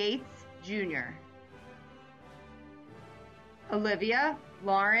Yates Jr., Olivia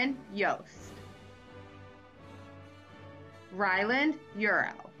Lauren Yost, Ryland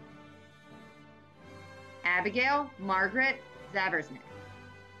Euro, Abigail Margaret Zaversmith,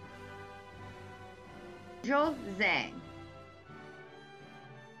 Angel Zhang,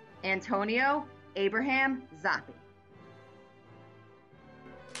 Antonio Abraham Zappi.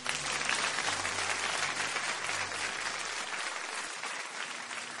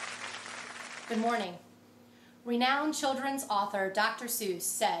 Good morning. Renowned children's author Dr. Seuss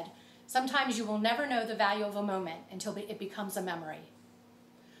said, "Sometimes you will never know the value of a moment until it becomes a memory."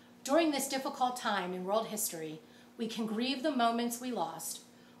 During this difficult time in world history, we can grieve the moments we lost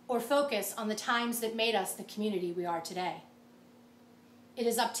or focus on the times that made us the community we are today. It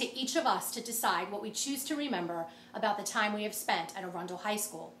is up to each of us to decide what we choose to remember about the time we have spent at Arundel High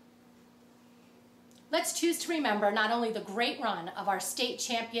School. Let's choose to remember not only the great run of our state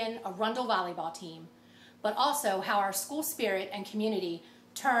champion Arundel volleyball team, but also how our school spirit and community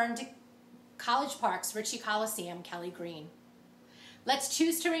turned College Park's Ritchie Coliseum Kelly Green. Let's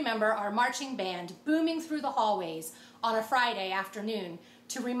choose to remember our marching band booming through the hallways on a Friday afternoon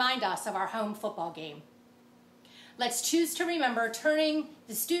to remind us of our home football game. Let's choose to remember turning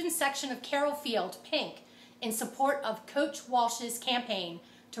the student section of Carroll Field pink in support of Coach Walsh's campaign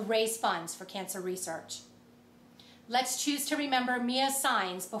to raise funds for cancer research. Let's choose to remember Mia's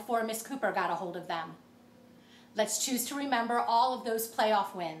signs before Miss Cooper got a hold of them. Let's choose to remember all of those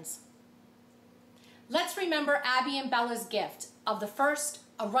playoff wins. Let's remember Abby and Bella's gift of the first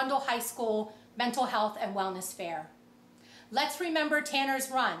Arundel High School Mental Health and Wellness Fair. Let's remember Tanner's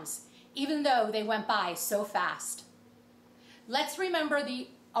runs, even though they went by so fast. Let's remember the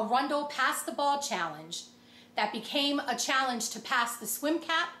Arundel Pass the Ball Challenge that became a challenge to pass the swim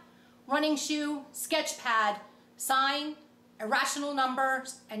cap, running shoe, sketch pad, sign, irrational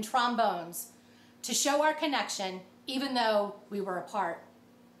numbers, and trombones to show our connection even though we were apart.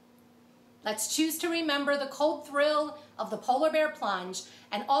 Let's choose to remember the cold thrill of the polar bear plunge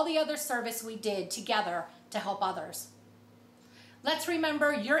and all the other service we did together to help others. Let's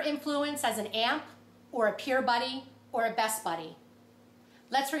remember your influence as an AMP or a peer buddy or a best buddy.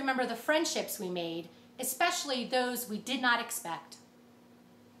 Let's remember the friendships we made, especially those we did not expect.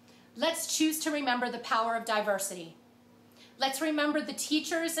 Let's choose to remember the power of diversity. Let's remember the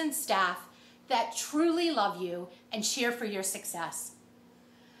teachers and staff that truly love you and cheer for your success.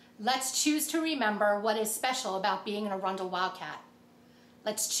 Let's choose to remember what is special about being an Arundel Wildcat.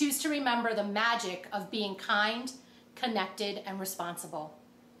 Let's choose to remember the magic of being kind, connected, and responsible.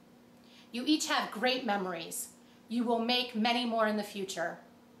 You each have great memories. You will make many more in the future.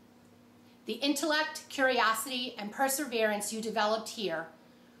 The intellect, curiosity, and perseverance you developed here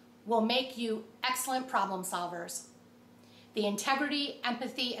will make you excellent problem solvers. The integrity,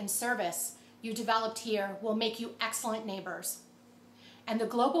 empathy, and service you developed here will make you excellent neighbors. And the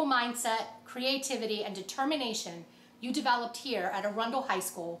global mindset, creativity, and determination you developed here at Arundel High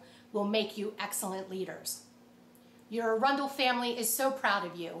School will make you excellent leaders. Your Arundel family is so proud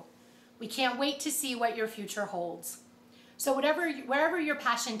of you. We can't wait to see what your future holds. So wherever your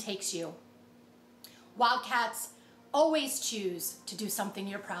passion takes you, Wildcats always choose to do something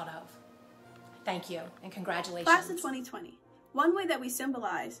you're proud of. Thank you and congratulations. Class of 2020. One way that we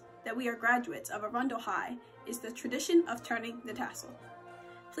symbolize that we are graduates of Arundel High is the tradition of turning the tassel.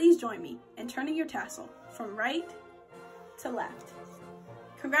 Please join me in turning your tassel from right to left.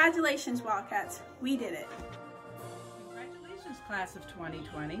 Congratulations, Wildcats. We did it. Congratulations, Class of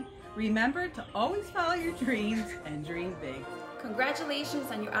 2020. Remember to always follow your dreams and dream big.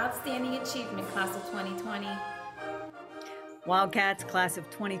 Congratulations on your outstanding achievement, Class of 2020. Wildcats, Class of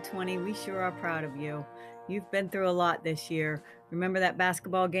 2020, we sure are proud of you. You've been through a lot this year. Remember that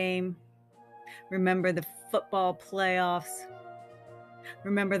basketball game? Remember the football playoffs?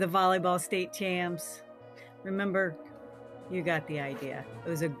 Remember the volleyball state champs? Remember, you got the idea. It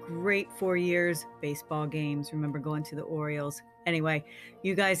was a great 4 years, baseball games. Remember going to the Orioles. Anyway,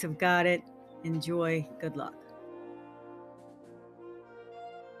 you guys have got it. Enjoy. Good luck.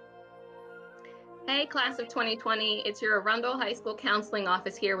 Hey, Class of 2020, it's your Arundel High School Counseling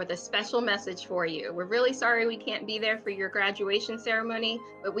Office here with a special message for you. We're really sorry we can't be there for your graduation ceremony,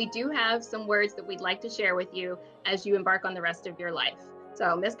 but we do have some words that we'd like to share with you as you embark on the rest of your life.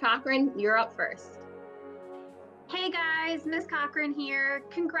 So, Ms. Cochran, you're up first. Hey guys, Ms. Cochran here.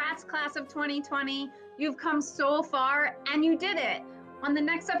 Congrats, Class of 2020. You've come so far and you did it. On the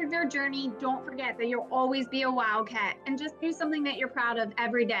next step of your journey, don't forget that you'll always be a Wildcat and just do something that you're proud of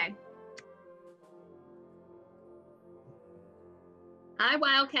every day. Hi,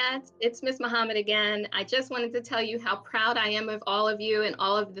 Wildcats. It's Miss Muhammad again. I just wanted to tell you how proud I am of all of you and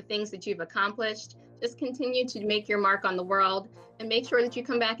all of the things that you've accomplished. Just continue to make your mark on the world and make sure that you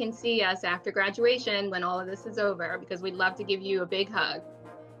come back and see us after graduation when all of this is over, because we'd love to give you a big hug.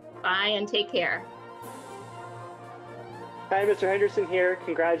 Bye and take care. Hi, Mr. Henderson here.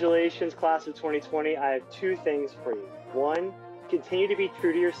 Congratulations, class of 2020. I have two things for you. One, continue to be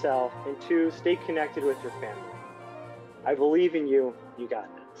true to yourself, and two, stay connected with your family. I believe in you. You got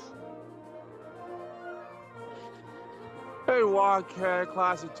this. Hey, Wildcat,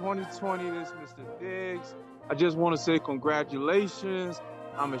 class of 2020, this is Mr. Diggs. I just want to say congratulations.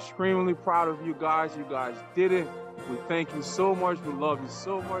 I'm extremely proud of you guys. You guys did it. We thank you so much. We love you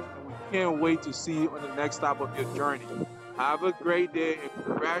so much. And we can't wait to see you on the next stop of your journey. Have a great day and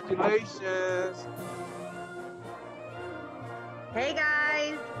congratulations. Hey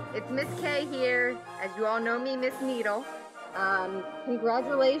guys, it's Miss K here. As you all know me, Miss Needle.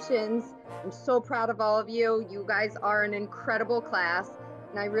 Congratulations. I'm so proud of all of you. You guys are an incredible class,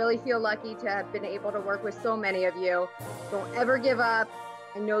 and I really feel lucky to have been able to work with so many of you. Don't ever give up.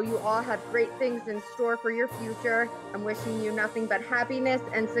 I know you all have great things in store for your future. I'm wishing you nothing but happiness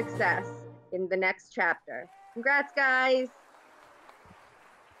and success in the next chapter. Congrats, guys.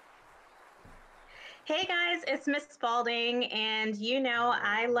 Hey guys, it's Miss Spalding, and you know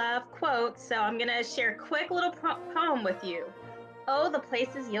I love quotes, so I'm gonna share a quick little poem with you. Oh, the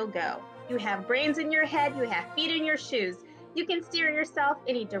places you'll go. You have brains in your head, you have feet in your shoes. You can steer yourself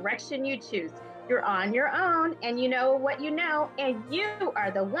any direction you choose. You're on your own, and you know what you know, and you are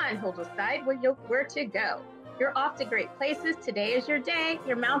the one who'll decide where to go. You're off to great places. Today is your day.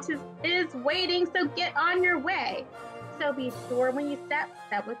 Your mountain is waiting, so get on your way. So be sure when you step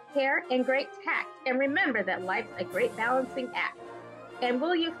with care and great tact. And remember that life's a great balancing act. And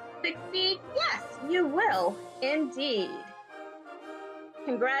will you succeed? Yes, you will indeed.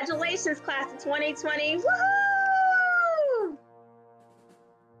 Congratulations, class of 2020. Woohoo!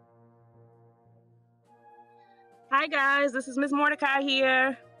 Hi guys, this is Miss Mordecai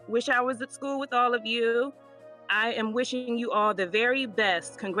here. Wish I was at school with all of you. I am wishing you all the very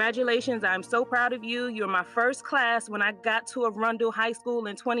best. Congratulations, I'm so proud of you. You're my first class. When I got to Arundel High School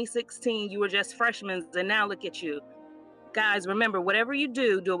in 2016, you were just freshmen, and now look at you. Guys, remember, whatever you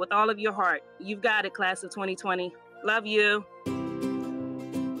do, do it with all of your heart. You've got it, class of 2020. Love you.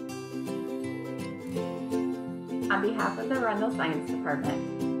 On behalf of the Arundel Science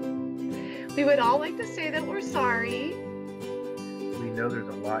Department, we would all like to say that we're sorry. We know there's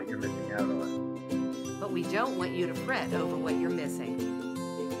a lot you're missing out on. But we don't want you to fret over what you're missing.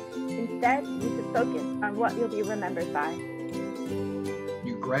 Instead, you should focus on what you'll be remembered by.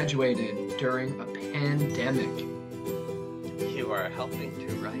 You graduated during a pandemic. You are helping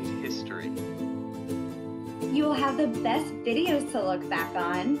to write history. You will have the best videos to look back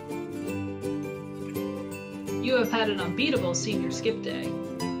on. You have had an unbeatable senior skip day.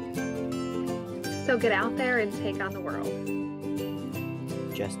 So get out there and take on the world.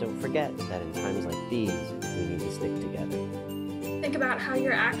 Just don't forget that in times like these, we need to stick together. Think about how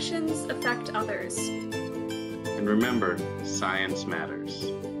your actions affect others. And remember, science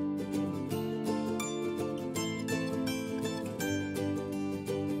matters.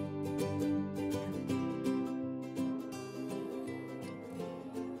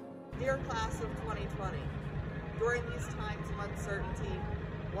 Dear class of 2020, during these times of uncertainty,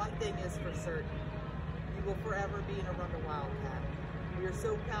 one thing is for certain. You will forever be an Arundel Wildcat. We are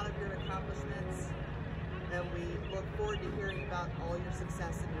so proud of your accomplishments, and we look forward to hearing about all your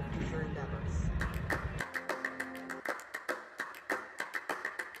success in your future endeavors.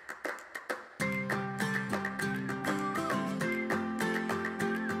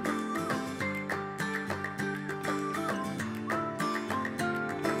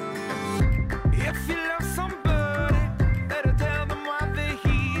 If you love somebody, better tell them why they're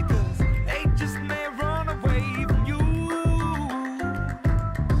here, 'cause they just may run away from you.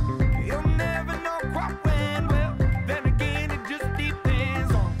 You'll never know quite when, well, then again it just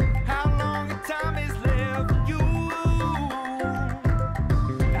depends on how long the time is left for you.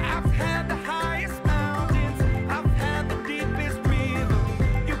 I've had the highest mountains, I've had the deepest river.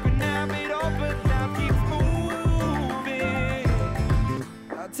 You can have it all, but life keeps moving.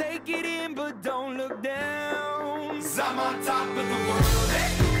 I'll take it in, but don't look down. 'Cause I'm on top of the world, eh?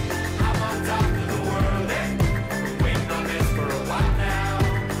 I'm on top of the world, eh? Been waiting on this for a while now,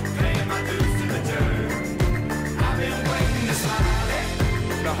 paying my dues to the dirt. I've been waiting to smile, eh?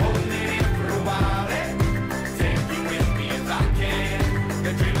 Been holding it in for a while, eh? Take you with me if I can.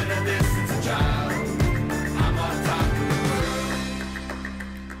 Been dreaming of this since a child. I'm on top of the world.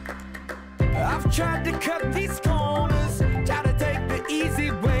 I've tried to cut these corners, try to take the easy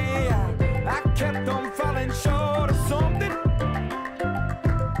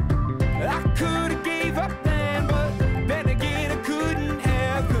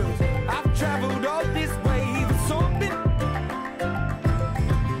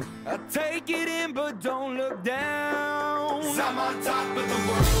I'm on top of the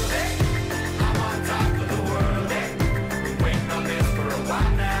world, hey. I'm on top of the world, hey. Been waiting on this for a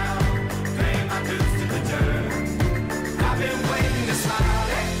while now. Paying my dues to the dirt. I've been waiting to smile,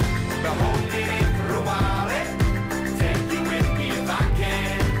 hey. Been holding it in for a while, hey. Take you with me if I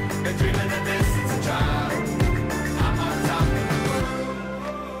can. Been dreaming of this since a child. I'm on top of the world.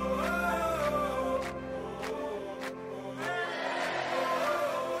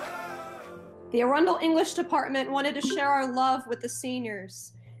 The Arundel English Department wanted to share our love with the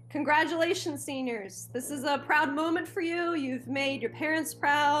seniors. Congratulations, seniors. This is a proud moment for you. You've made your parents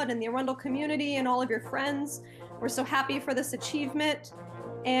proud and the Arundel community and all of your friends. We're so happy for this achievement.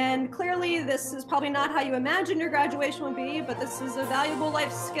 And clearly, this is probably not how you imagined your graduation would be, but this is a valuable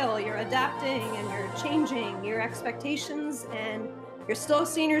life skill. You're adapting and you're changing your expectations, and you're still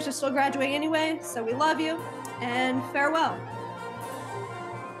seniors, you're still graduating anyway, so we love you, and farewell.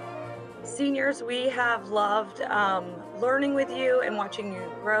 Seniors, we have loved learning with you and watching you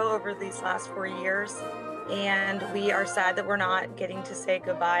grow over these last 4 years. And we are sad that we're not getting to say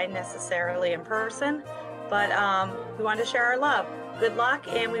goodbye necessarily in person, but we wanted to share our love. Good luck,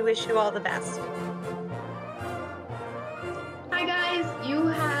 and we wish you all the best. Hi guys, you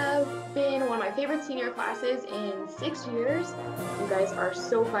have been one of my favorite senior classes in 6 years. You guys are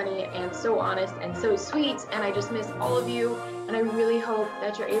so funny and so honest and so sweet, and I just miss all of you. And I really hope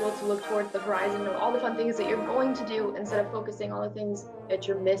that you're able to look towards the horizon of all the fun things that you're going to do instead of focusing on the things that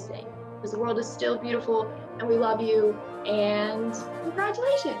you're missing. Because the world is still beautiful, and we love you, and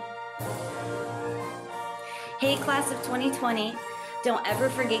congratulations. Hey, class of 2020. Don't ever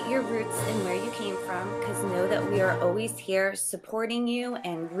forget your roots and where you came from, because know that we are always here supporting you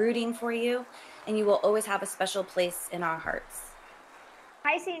and rooting for you, and you will always have a special place in our hearts.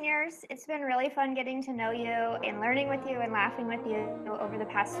 Hi seniors, it's been really fun getting to know you and learning with you and laughing with you over the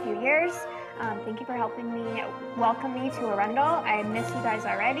past few years. Thank you for helping me welcome me to Arundel. I miss you guys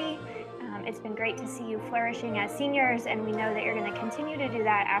already. It's been great to see you flourishing as seniors, and we know that you're going to continue to do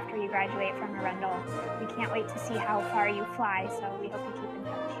that after you graduate from Arundel. We can't wait to see how far you fly, so we hope you keep in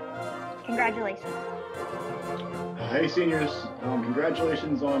touch. Congratulations. Hey seniors,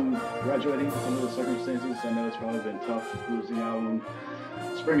 congratulations on graduating under the circumstances. I know it's probably been tough losing out on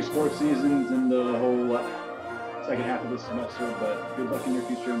spring sports seasons and the whole second half of the semester, but good luck in your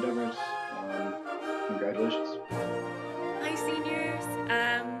future endeavors. Congratulations. Hi seniors.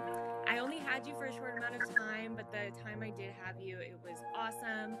 I only had you for a short amount of time, but the time I did have you, it was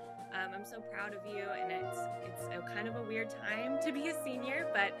awesome. I'm so proud of you, and it's a kind of a weird time to be a senior,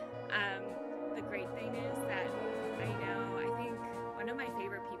 but the great thing is that I think one of my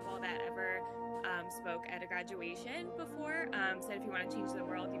favorite people that ever spoke at a graduation before said if you want to change the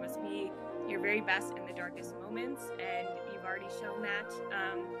world, you must be your very best in the darkest moments, and you've already shown that.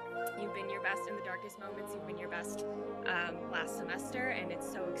 You've been your best in the darkest moments. You've been your best last semester, and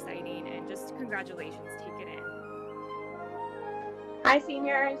it's so exciting, and just congratulations. Take it in. Hi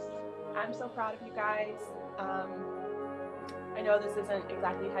seniors, I'm so proud of you guys. I know this isn't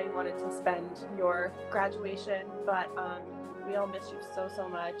exactly how you wanted to spend your graduation, but we all miss you so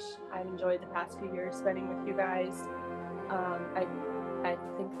much. I've enjoyed the past few years spending with you guys. I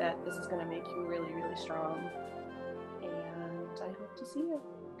think that this is going to make you really, really strong, and I hope to see you.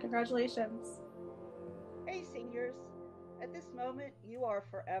 Congratulations. Hey seniors, at this moment you are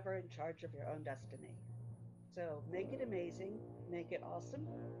forever in charge of your own destiny. So make it amazing, make it awesome,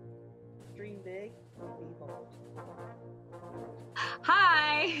 dream big, be bold.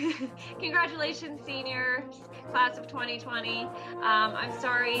 Hi! Congratulations, seniors, class of 2020. I'm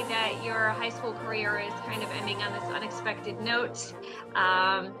sorry that your high school career is kind of ending on this unexpected note.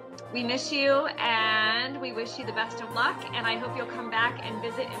 We miss you, and we wish you the best of luck, and I hope you'll come back and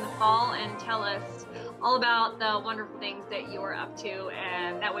visit in the fall and tell us all about the wonderful things that you're up to,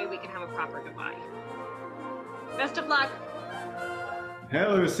 and that way we can have a proper goodbye. Best of luck!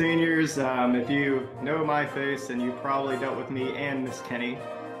 Hello seniors, if you know my face, and you probably dealt with me and Miss Kenny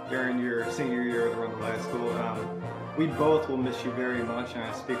during your senior year at Arundel High School, we both will miss you very much, and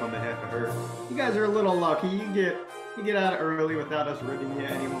I speak on behalf of her. You guys are a little lucky, you get out early without us ribbing you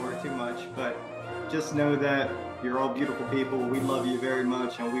anymore too much, but just know that you're all beautiful people, we love you very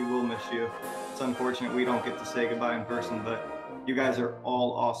much, and we will miss you. It's unfortunate we don't get to say goodbye in person, but you guys are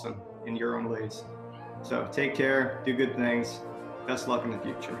all awesome in your own ways. So take care, do good things. Best luck in the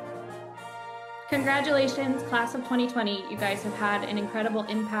future. Congratulations, class of 2020. You guys have had an incredible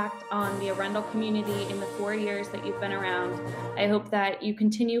impact on the Arundel community in the 4 years that you've been around. I hope that you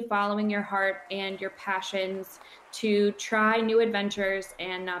continue following your heart and your passions to try new adventures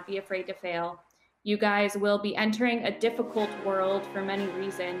and not be afraid to fail. You guys will be entering a difficult world for many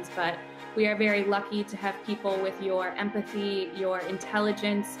reasons, but We are very lucky to have people with your empathy, your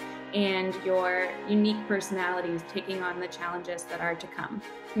intelligence, and your unique personalities taking on the challenges that are to come.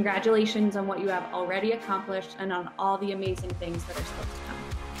 Congratulations on what you have already accomplished and on all the amazing things that are still to come.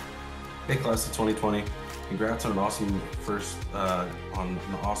 Hey, class of 2020. Congrats on an awesome on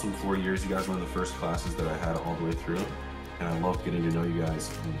an awesome 4 years. You guys were one of the first classes that I had all the way through. And I loved getting to know you guys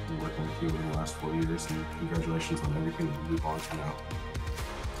and working with you over the last 4 years. And congratulations on everything that you move on to now.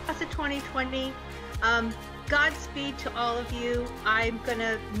 Class of 2020. Godspeed to all of you. I'm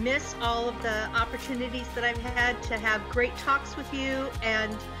gonna miss all of the opportunities that I've had to have great talks with you,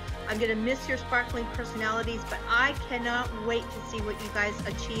 and I'm gonna miss your sparkling personalities, but I cannot wait to see what you guys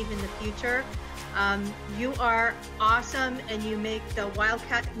achieve in the future. You are awesome, and you make the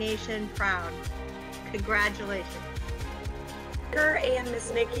Wildcat Nation proud. Congratulations. And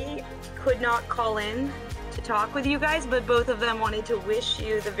Miss Nikki could not call in to talk with you guys, but both of them wanted to wish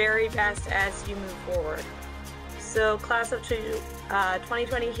you the very best as you move forward. So class of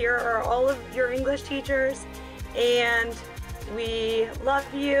 2020, here are all of your English teachers, and we love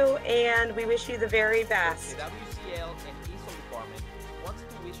you and we wish you the very best. The WCL and ESOL department wants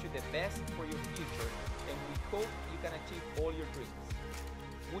to wish you the best for your future, and we hope you can achieve all your dreams.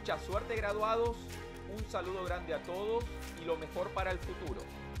 Mucha suerte, graduados, un saludo grande a todos y lo mejor para el futuro.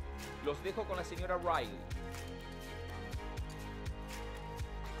 Los dejo con la señora Riley.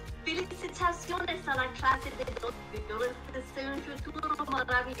 Felicitaciones a la clase de 2000, c'est un futuro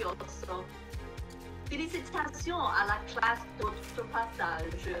maravilloso. Félicitations à la classe d'autre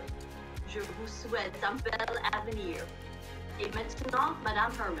passage. Je vous souhaite un bel avenir. Et maintenant,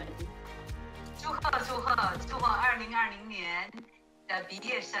 Madame Herman. 祝贺2020年的毕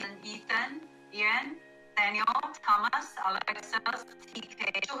业生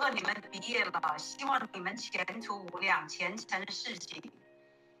Ethan、Ian、Daniel、Thomas、Alexis、TK， 祝贺你们毕业了，希望你们前途无量，前程似锦。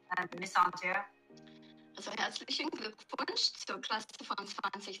Miss Antia. Also herzlichen Glückwunsch zur Klasse von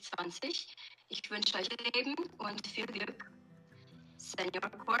 2020. Ich wünsche euch Leben und viel Glück.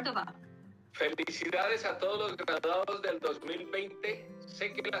 Señor Córdoba. Felicidades a todos los graduados del 2020.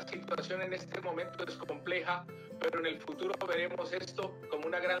 Sé que la situación en este momento es compleja, pero en el futuro veremos esto como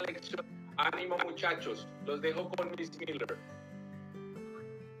una gran lección. Ánimo, muchachos. Los dejo con Miss Miller.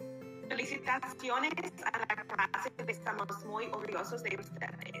 Felicitaciones a la clase, estamos muy orgullosos de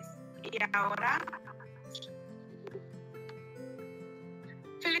ustedes. Y ahora,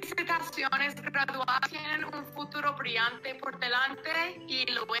 felicitaciones, graduados, tienen un futuro brillante por delante. Y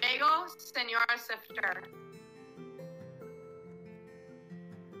luego, señor Sifter.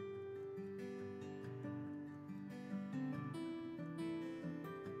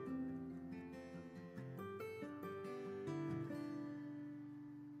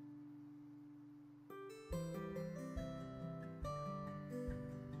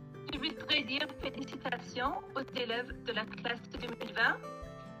 je voudrais dire félicitations aux élèves de la classe de 2020.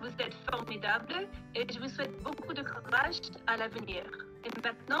 Vous êtes formidables et je vous souhaite beaucoup de courage à l'avenir. Et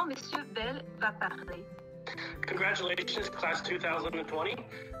maintenant, Monsieur Bell va parler. Congratulations, class 2020.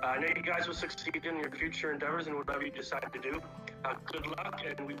 I know you guys will succeed in your future endeavors and whatever you decide to do. Good luck,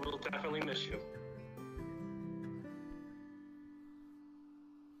 and we will definitely miss you.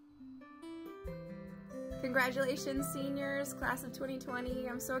 Congratulations, seniors, class of 2020.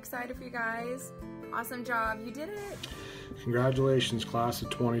 I'm so excited for you guys. Awesome job. You did it. Congratulations, class of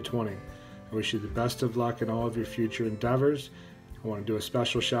 2020. I wish you the best of luck in all of your future endeavors. I want to do a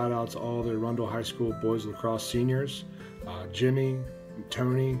special shout out to all the Arundel High School boys lacrosse seniors. Jimmy,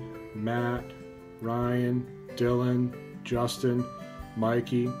 Tony, Matt, Ryan, Dylan, Justin,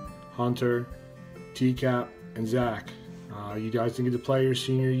 Mikey, Hunter, T-Cap, and Zach. You guys didn't get to play your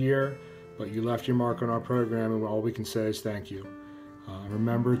senior year, but you left your mark on our program, and all we can say is thank you.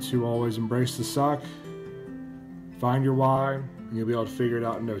 Remember to always embrace the suck, find your why, and you'll be able to figure it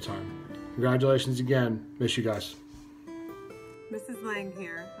out in no time. Congratulations again. Miss you guys. Mrs. Lang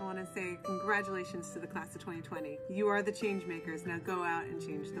here. I want to say congratulations to the class of 2020. You are the change makers. Now go out and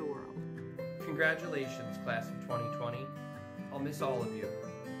change the world. Congratulations, class of 2020. I'll miss all of you.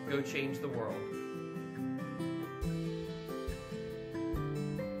 Go change the world.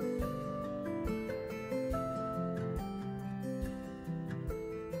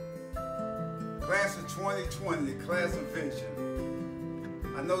 Class of 2020, the class of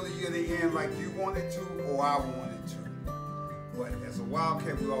vision. I know that you're the end like you wanted to or I wanted to. But as a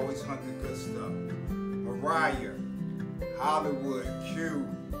Wildcat, we always hunt the good stuff. Mariah, Hollywood, Q,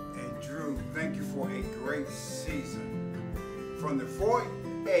 and Drew, thank you for a great season. From the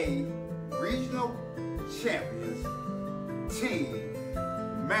 4A regional champions, team,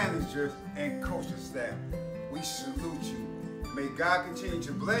 managers, and coaching staff, we salute you. May God continue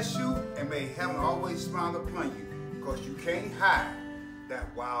to bless you, and may heaven always smile upon you, because you can't hide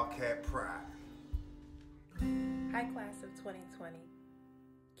that Wildcat pride. Hi, class of 2020.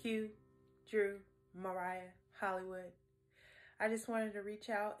 Q, Drew, Mariah, Hollywood. I just wanted to reach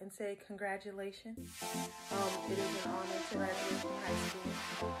out and say congratulations. It is an honor to graduate from high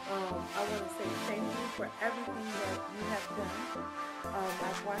school. I want to say thank you for everything that you have done.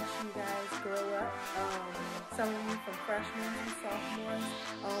 I've watched you guys grow up. Some of you from freshmen to sophomores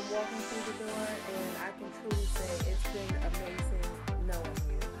walking through the door, and I can truly say it's been amazing knowing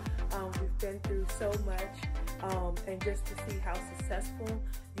you. We've been through so much, and just to see how successful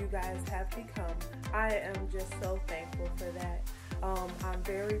you guys have become, I am just so thankful for that. I'm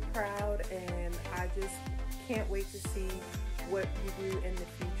very proud, and I just can't wait to see what you do in the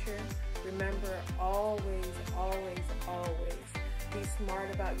future. Remember, always, always, always be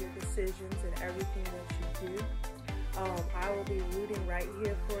smart about your decisions and everything that you do. I will be rooting right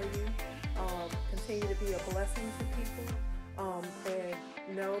here for you. Continue to be a blessing to people, and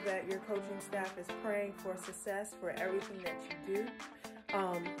know that your coaching staff is praying for success for everything that you do.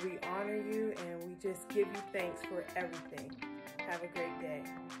 We honor you, and we just give you thanks for everything. Have a great day.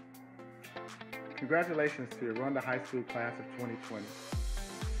 Congratulations to your Arundel High School class of 2020.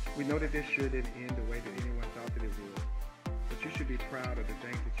 We know that this year didn't end the way that anyone thought that it would, but you should be proud of the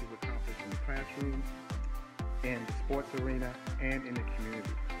things that you've accomplished in the classroom, in the sports arena, and in the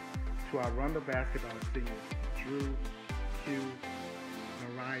community. To our Arundel basketball seniors, Drew, Q,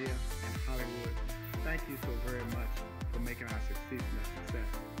 Mariah, and Hollywood, thank you so very much for making our season a success.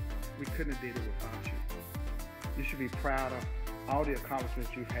 We couldn't have did it without you. You should be proud of all the accomplishments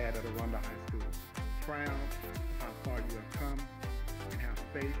you've had at Arundel High School. Proud of how far you have come, and have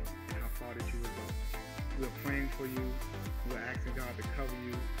faith in how far that you will go. We're praying for you, we're asking God to cover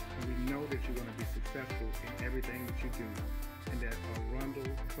you, and we know that you're going to be successful in everything that you do, and that Arundel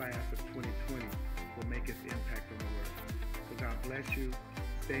class of 2020 will make its impact on the world. So God bless you,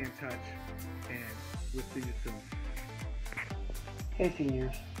 stay in touch, and we'll see you soon. Hey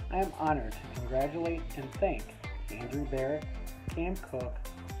seniors, I am honored to congratulate and thank Andrew Barrett, Cam Cook,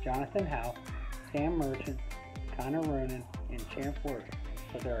 Jonathan Howe, Sam Merchant, Connor Ronan, and Champ Work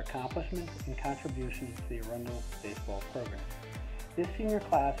for their accomplishments and contributions to the Arundel baseball program. This senior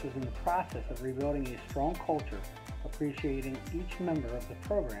class was in the process of rebuilding a strong culture, appreciating each member of the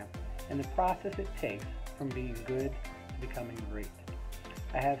program and the process it takes from being good to becoming great.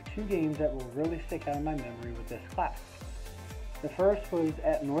 I have two games that will really stick out in my memory with this class. The first was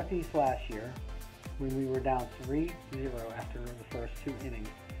at Northeast last year, when we were down 3-0 after the first two innings,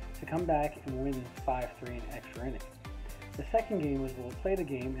 to come back and win 5-3 in extra innings. The second game was we'll play the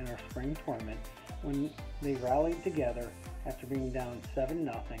game in our spring tournament when they rallied together after being down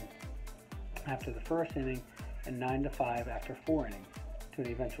 7-0 after the first inning and 9-5 after 4 innings to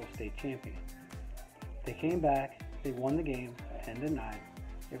the eventual state champion. They came back, they won the game 10-9.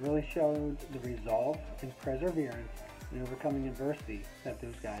 It really showed the resolve and perseverance in overcoming adversity that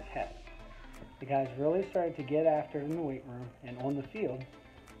those guys had. The guys really started to get after it in the weight room and on the field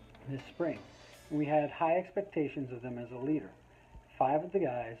this spring. And we had high expectations of them as a leader. 5 of the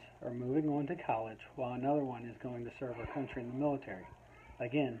guys are moving on to college, while another one is going to serve our country in the military.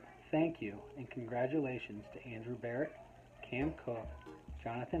 Again, thank you and congratulations to Andrew Barrett, Cam Cook,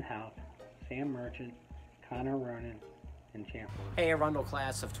 Jonathan Howe, Sam Merchant, Connor Ronan, and Champ. Hey, Arundel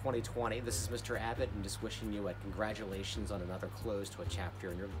class of 2020, this is Mr. Abbott, and just wishing you a congratulations on another close to a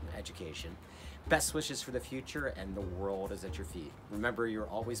chapter in your education. Best wishes for the future, and the world is at your feet. Remember, you're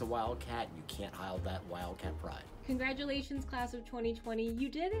always a Wildcat, and you can't hide that Wildcat pride. Congratulations, class of 2020. You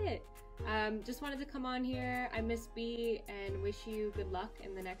did it! Just wanted to come on here. I miss B and wish you good luck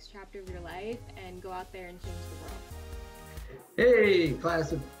in the next chapter of your life, and go out there and change the world. Hey,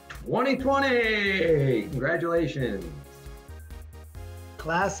 class of 2020! Congratulations!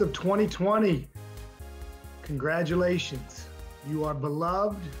 Class of 2020, congratulations. You are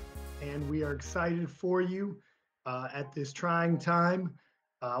beloved, and we are excited for you at this trying time.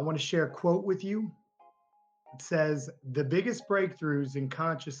 I want to share a quote with you. It says, "The biggest breakthroughs in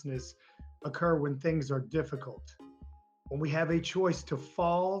consciousness occur when things are difficult, when we have a choice to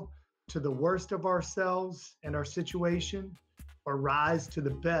fall to the worst of ourselves and our situation, or rise to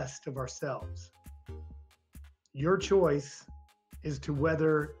the best of ourselves. Your choice is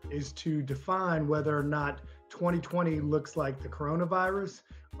to define whether or not 2020 looks like the coronavirus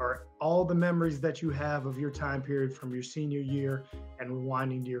or all the memories that you have of your time period from your senior year and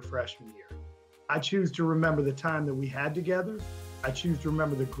rewinding to your freshman year. I choose to remember the time that we had together. I choose to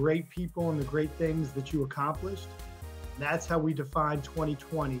remember the great people and the great things that you accomplished. That's how we define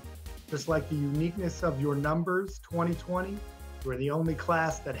 2020. Just like the uniqueness of your numbers, 2020, We're the only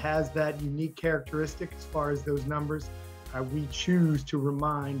class that has that unique characteristic as far as those numbers. We choose to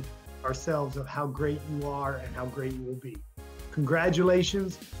remind ourselves of how great you are and how great you will be.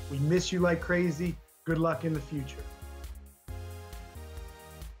 Congratulations. We miss you like crazy. Good luck in the future.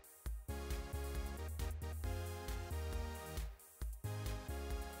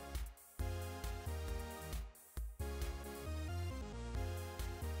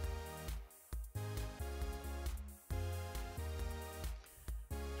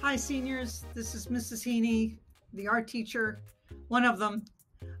 Hi, seniors. This is Mrs. Heaney, the art teacher, one of them.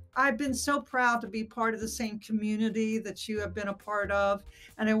 I've been so proud to be part of the same community that you have been a part of.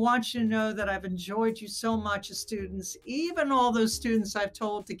 And I want you to know that I've enjoyed you so much as students, even all those students I've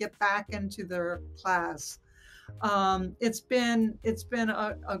told to get back into their class. It's been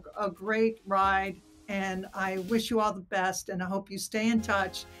a great ride, and I wish you all the best, and I hope you stay in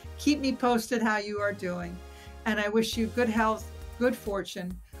touch. Keep me posted how you are doing. And I wish you good health, good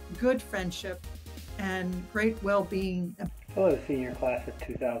fortune, good friendship, and great well-being. Hello, senior class of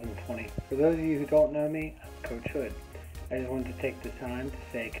 2020. For those of you who don't know me, I'm Coach Hood. I just wanted to take the time to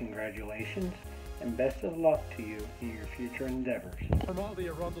say congratulations and best of luck to you in your future endeavors. From all the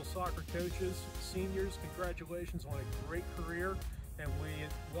Arundel soccer coaches, seniors, congratulations on a great career, and we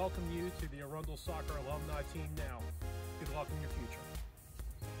welcome you to the Arundel soccer alumni team now. Good luck in your future.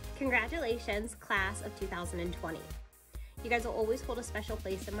 Congratulations, class of 2020. You guys will always hold a special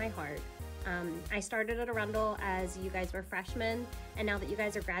place in my heart. I started at Arundel as you guys were freshmen, and now that you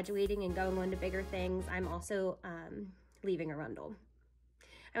guys are graduating and going on to bigger things, I'm also leaving Arundel.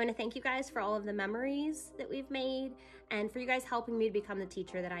 I want to thank you guys for all of the memories that we've made and for you guys helping me to become the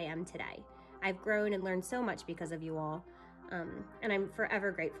teacher that I am today. I've grown and learned so much because of you all, and I'm forever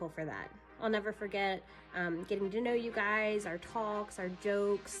grateful for that. I'll never forget getting to know you guys, our talks, our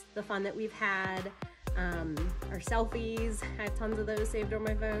jokes, the fun that we've had, our selfies. I have tons of those saved on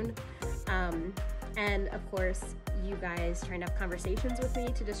my phone. And of course, you guys trying to have conversations with me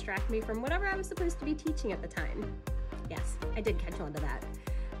to distract me from whatever I was supposed to be teaching at the time. Yes, I did catch on to that.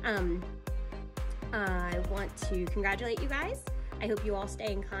 I want to congratulate you guys. I hope you all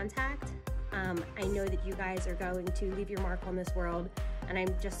stay in contact. I know that you guys are going to leave your mark on this world, and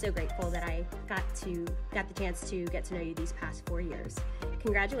I'm just so grateful that I got the chance to get to know you these past 4 years.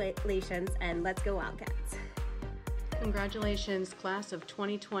 Congratulations, and let's go Wildcats. Congratulations, class of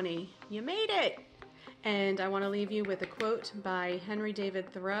 2020. You made it! And I want to leave you with a quote by Henry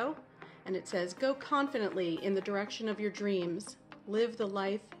David Thoreau, and it says, "Go confidently in the direction of your dreams. Live the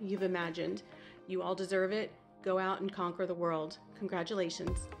life you've imagined. You all deserve it. Go out and conquer the world."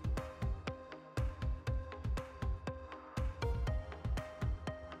 Congratulations.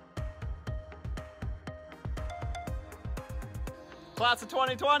 Class of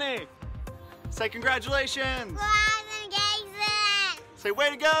 2020, say congratulations. Say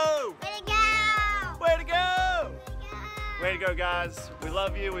way to go. Way to go. Way to go. Way to go, guys. We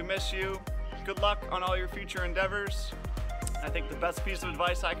love you. We miss you. Good luck on all your future endeavors. I think the best piece of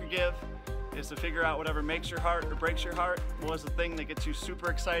advice I could give is to figure out whatever makes your heart or breaks your heart. What is the thing that gets you super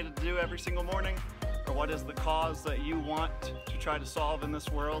excited to do every single morning? Or what is the cause that you want to try to solve in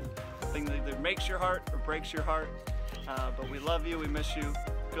this world? The thing that either makes your heart or breaks your heart. But we love you, we miss you.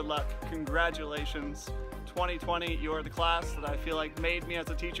 Good luck, congratulations. 2020, you're the class that I feel like made me as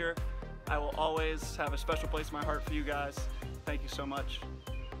a teacher. I will always have a special place in my heart for you guys. Thank you so much.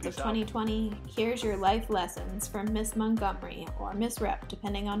 For 2020, here's your life lessons from Miss Montgomery, or Miss Rep,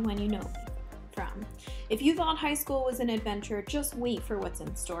 depending on when you know me from. If you thought high school was an adventure, just wait for what's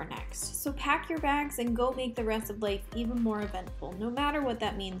in store next. So pack your bags and go make the rest of life even more eventful, no matter what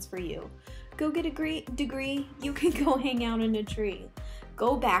that means for you. Go get a degree, you can go hang out in a tree.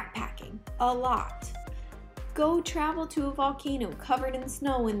 Go backpacking, a lot. Go travel to a volcano covered in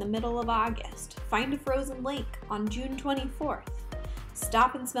snow in the middle of August. Find a frozen lake on June 24th.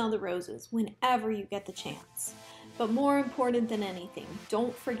 Stop and smell the roses whenever you get the chance. But more important than anything,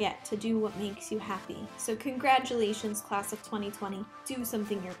 don't forget to do what makes you happy. So congratulations, class of 2020. Do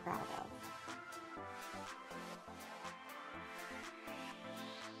something you're proud of.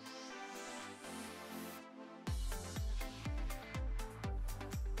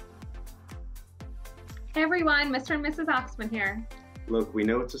 Hey everyone, Mr. and Mrs. Oxman here. Look, we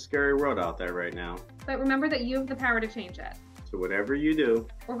know it's a scary world out there right now. But remember that you have the power to change it. So whatever you do,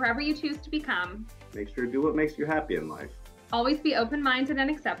 or whoever you choose to become, make sure to do what makes you happy in life. Always be open-minded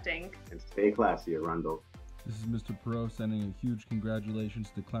and accepting. And stay classy, Arundel. This is Mr. Perot sending a huge congratulations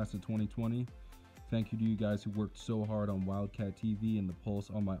to the class of 2020. Thank you to you guys who worked so hard on Wildcat TV and the Pulse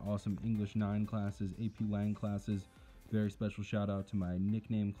on my awesome English 9 classes, AP Lang classes. Very special shout out to my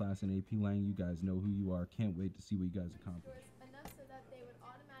nickname class in AP Lang. You guys know who you are. Can't wait to see what you guys accomplish.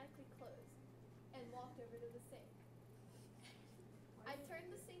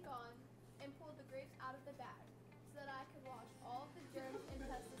 gone and pulled the grapes out of the bag so that I could wash all of the germs and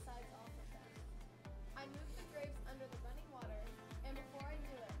pesticides off of them. I moved the grapes under the running water, and before I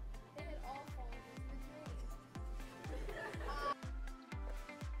knew it, they had all fallen into the drain.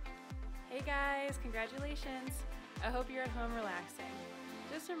 Hey guys, congratulations! I hope you're at home relaxing.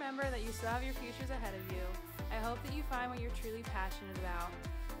 Just remember that you still have your futures ahead of you. I hope that you find what you're truly passionate about.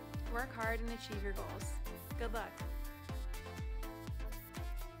 Work hard and achieve your goals. Good luck!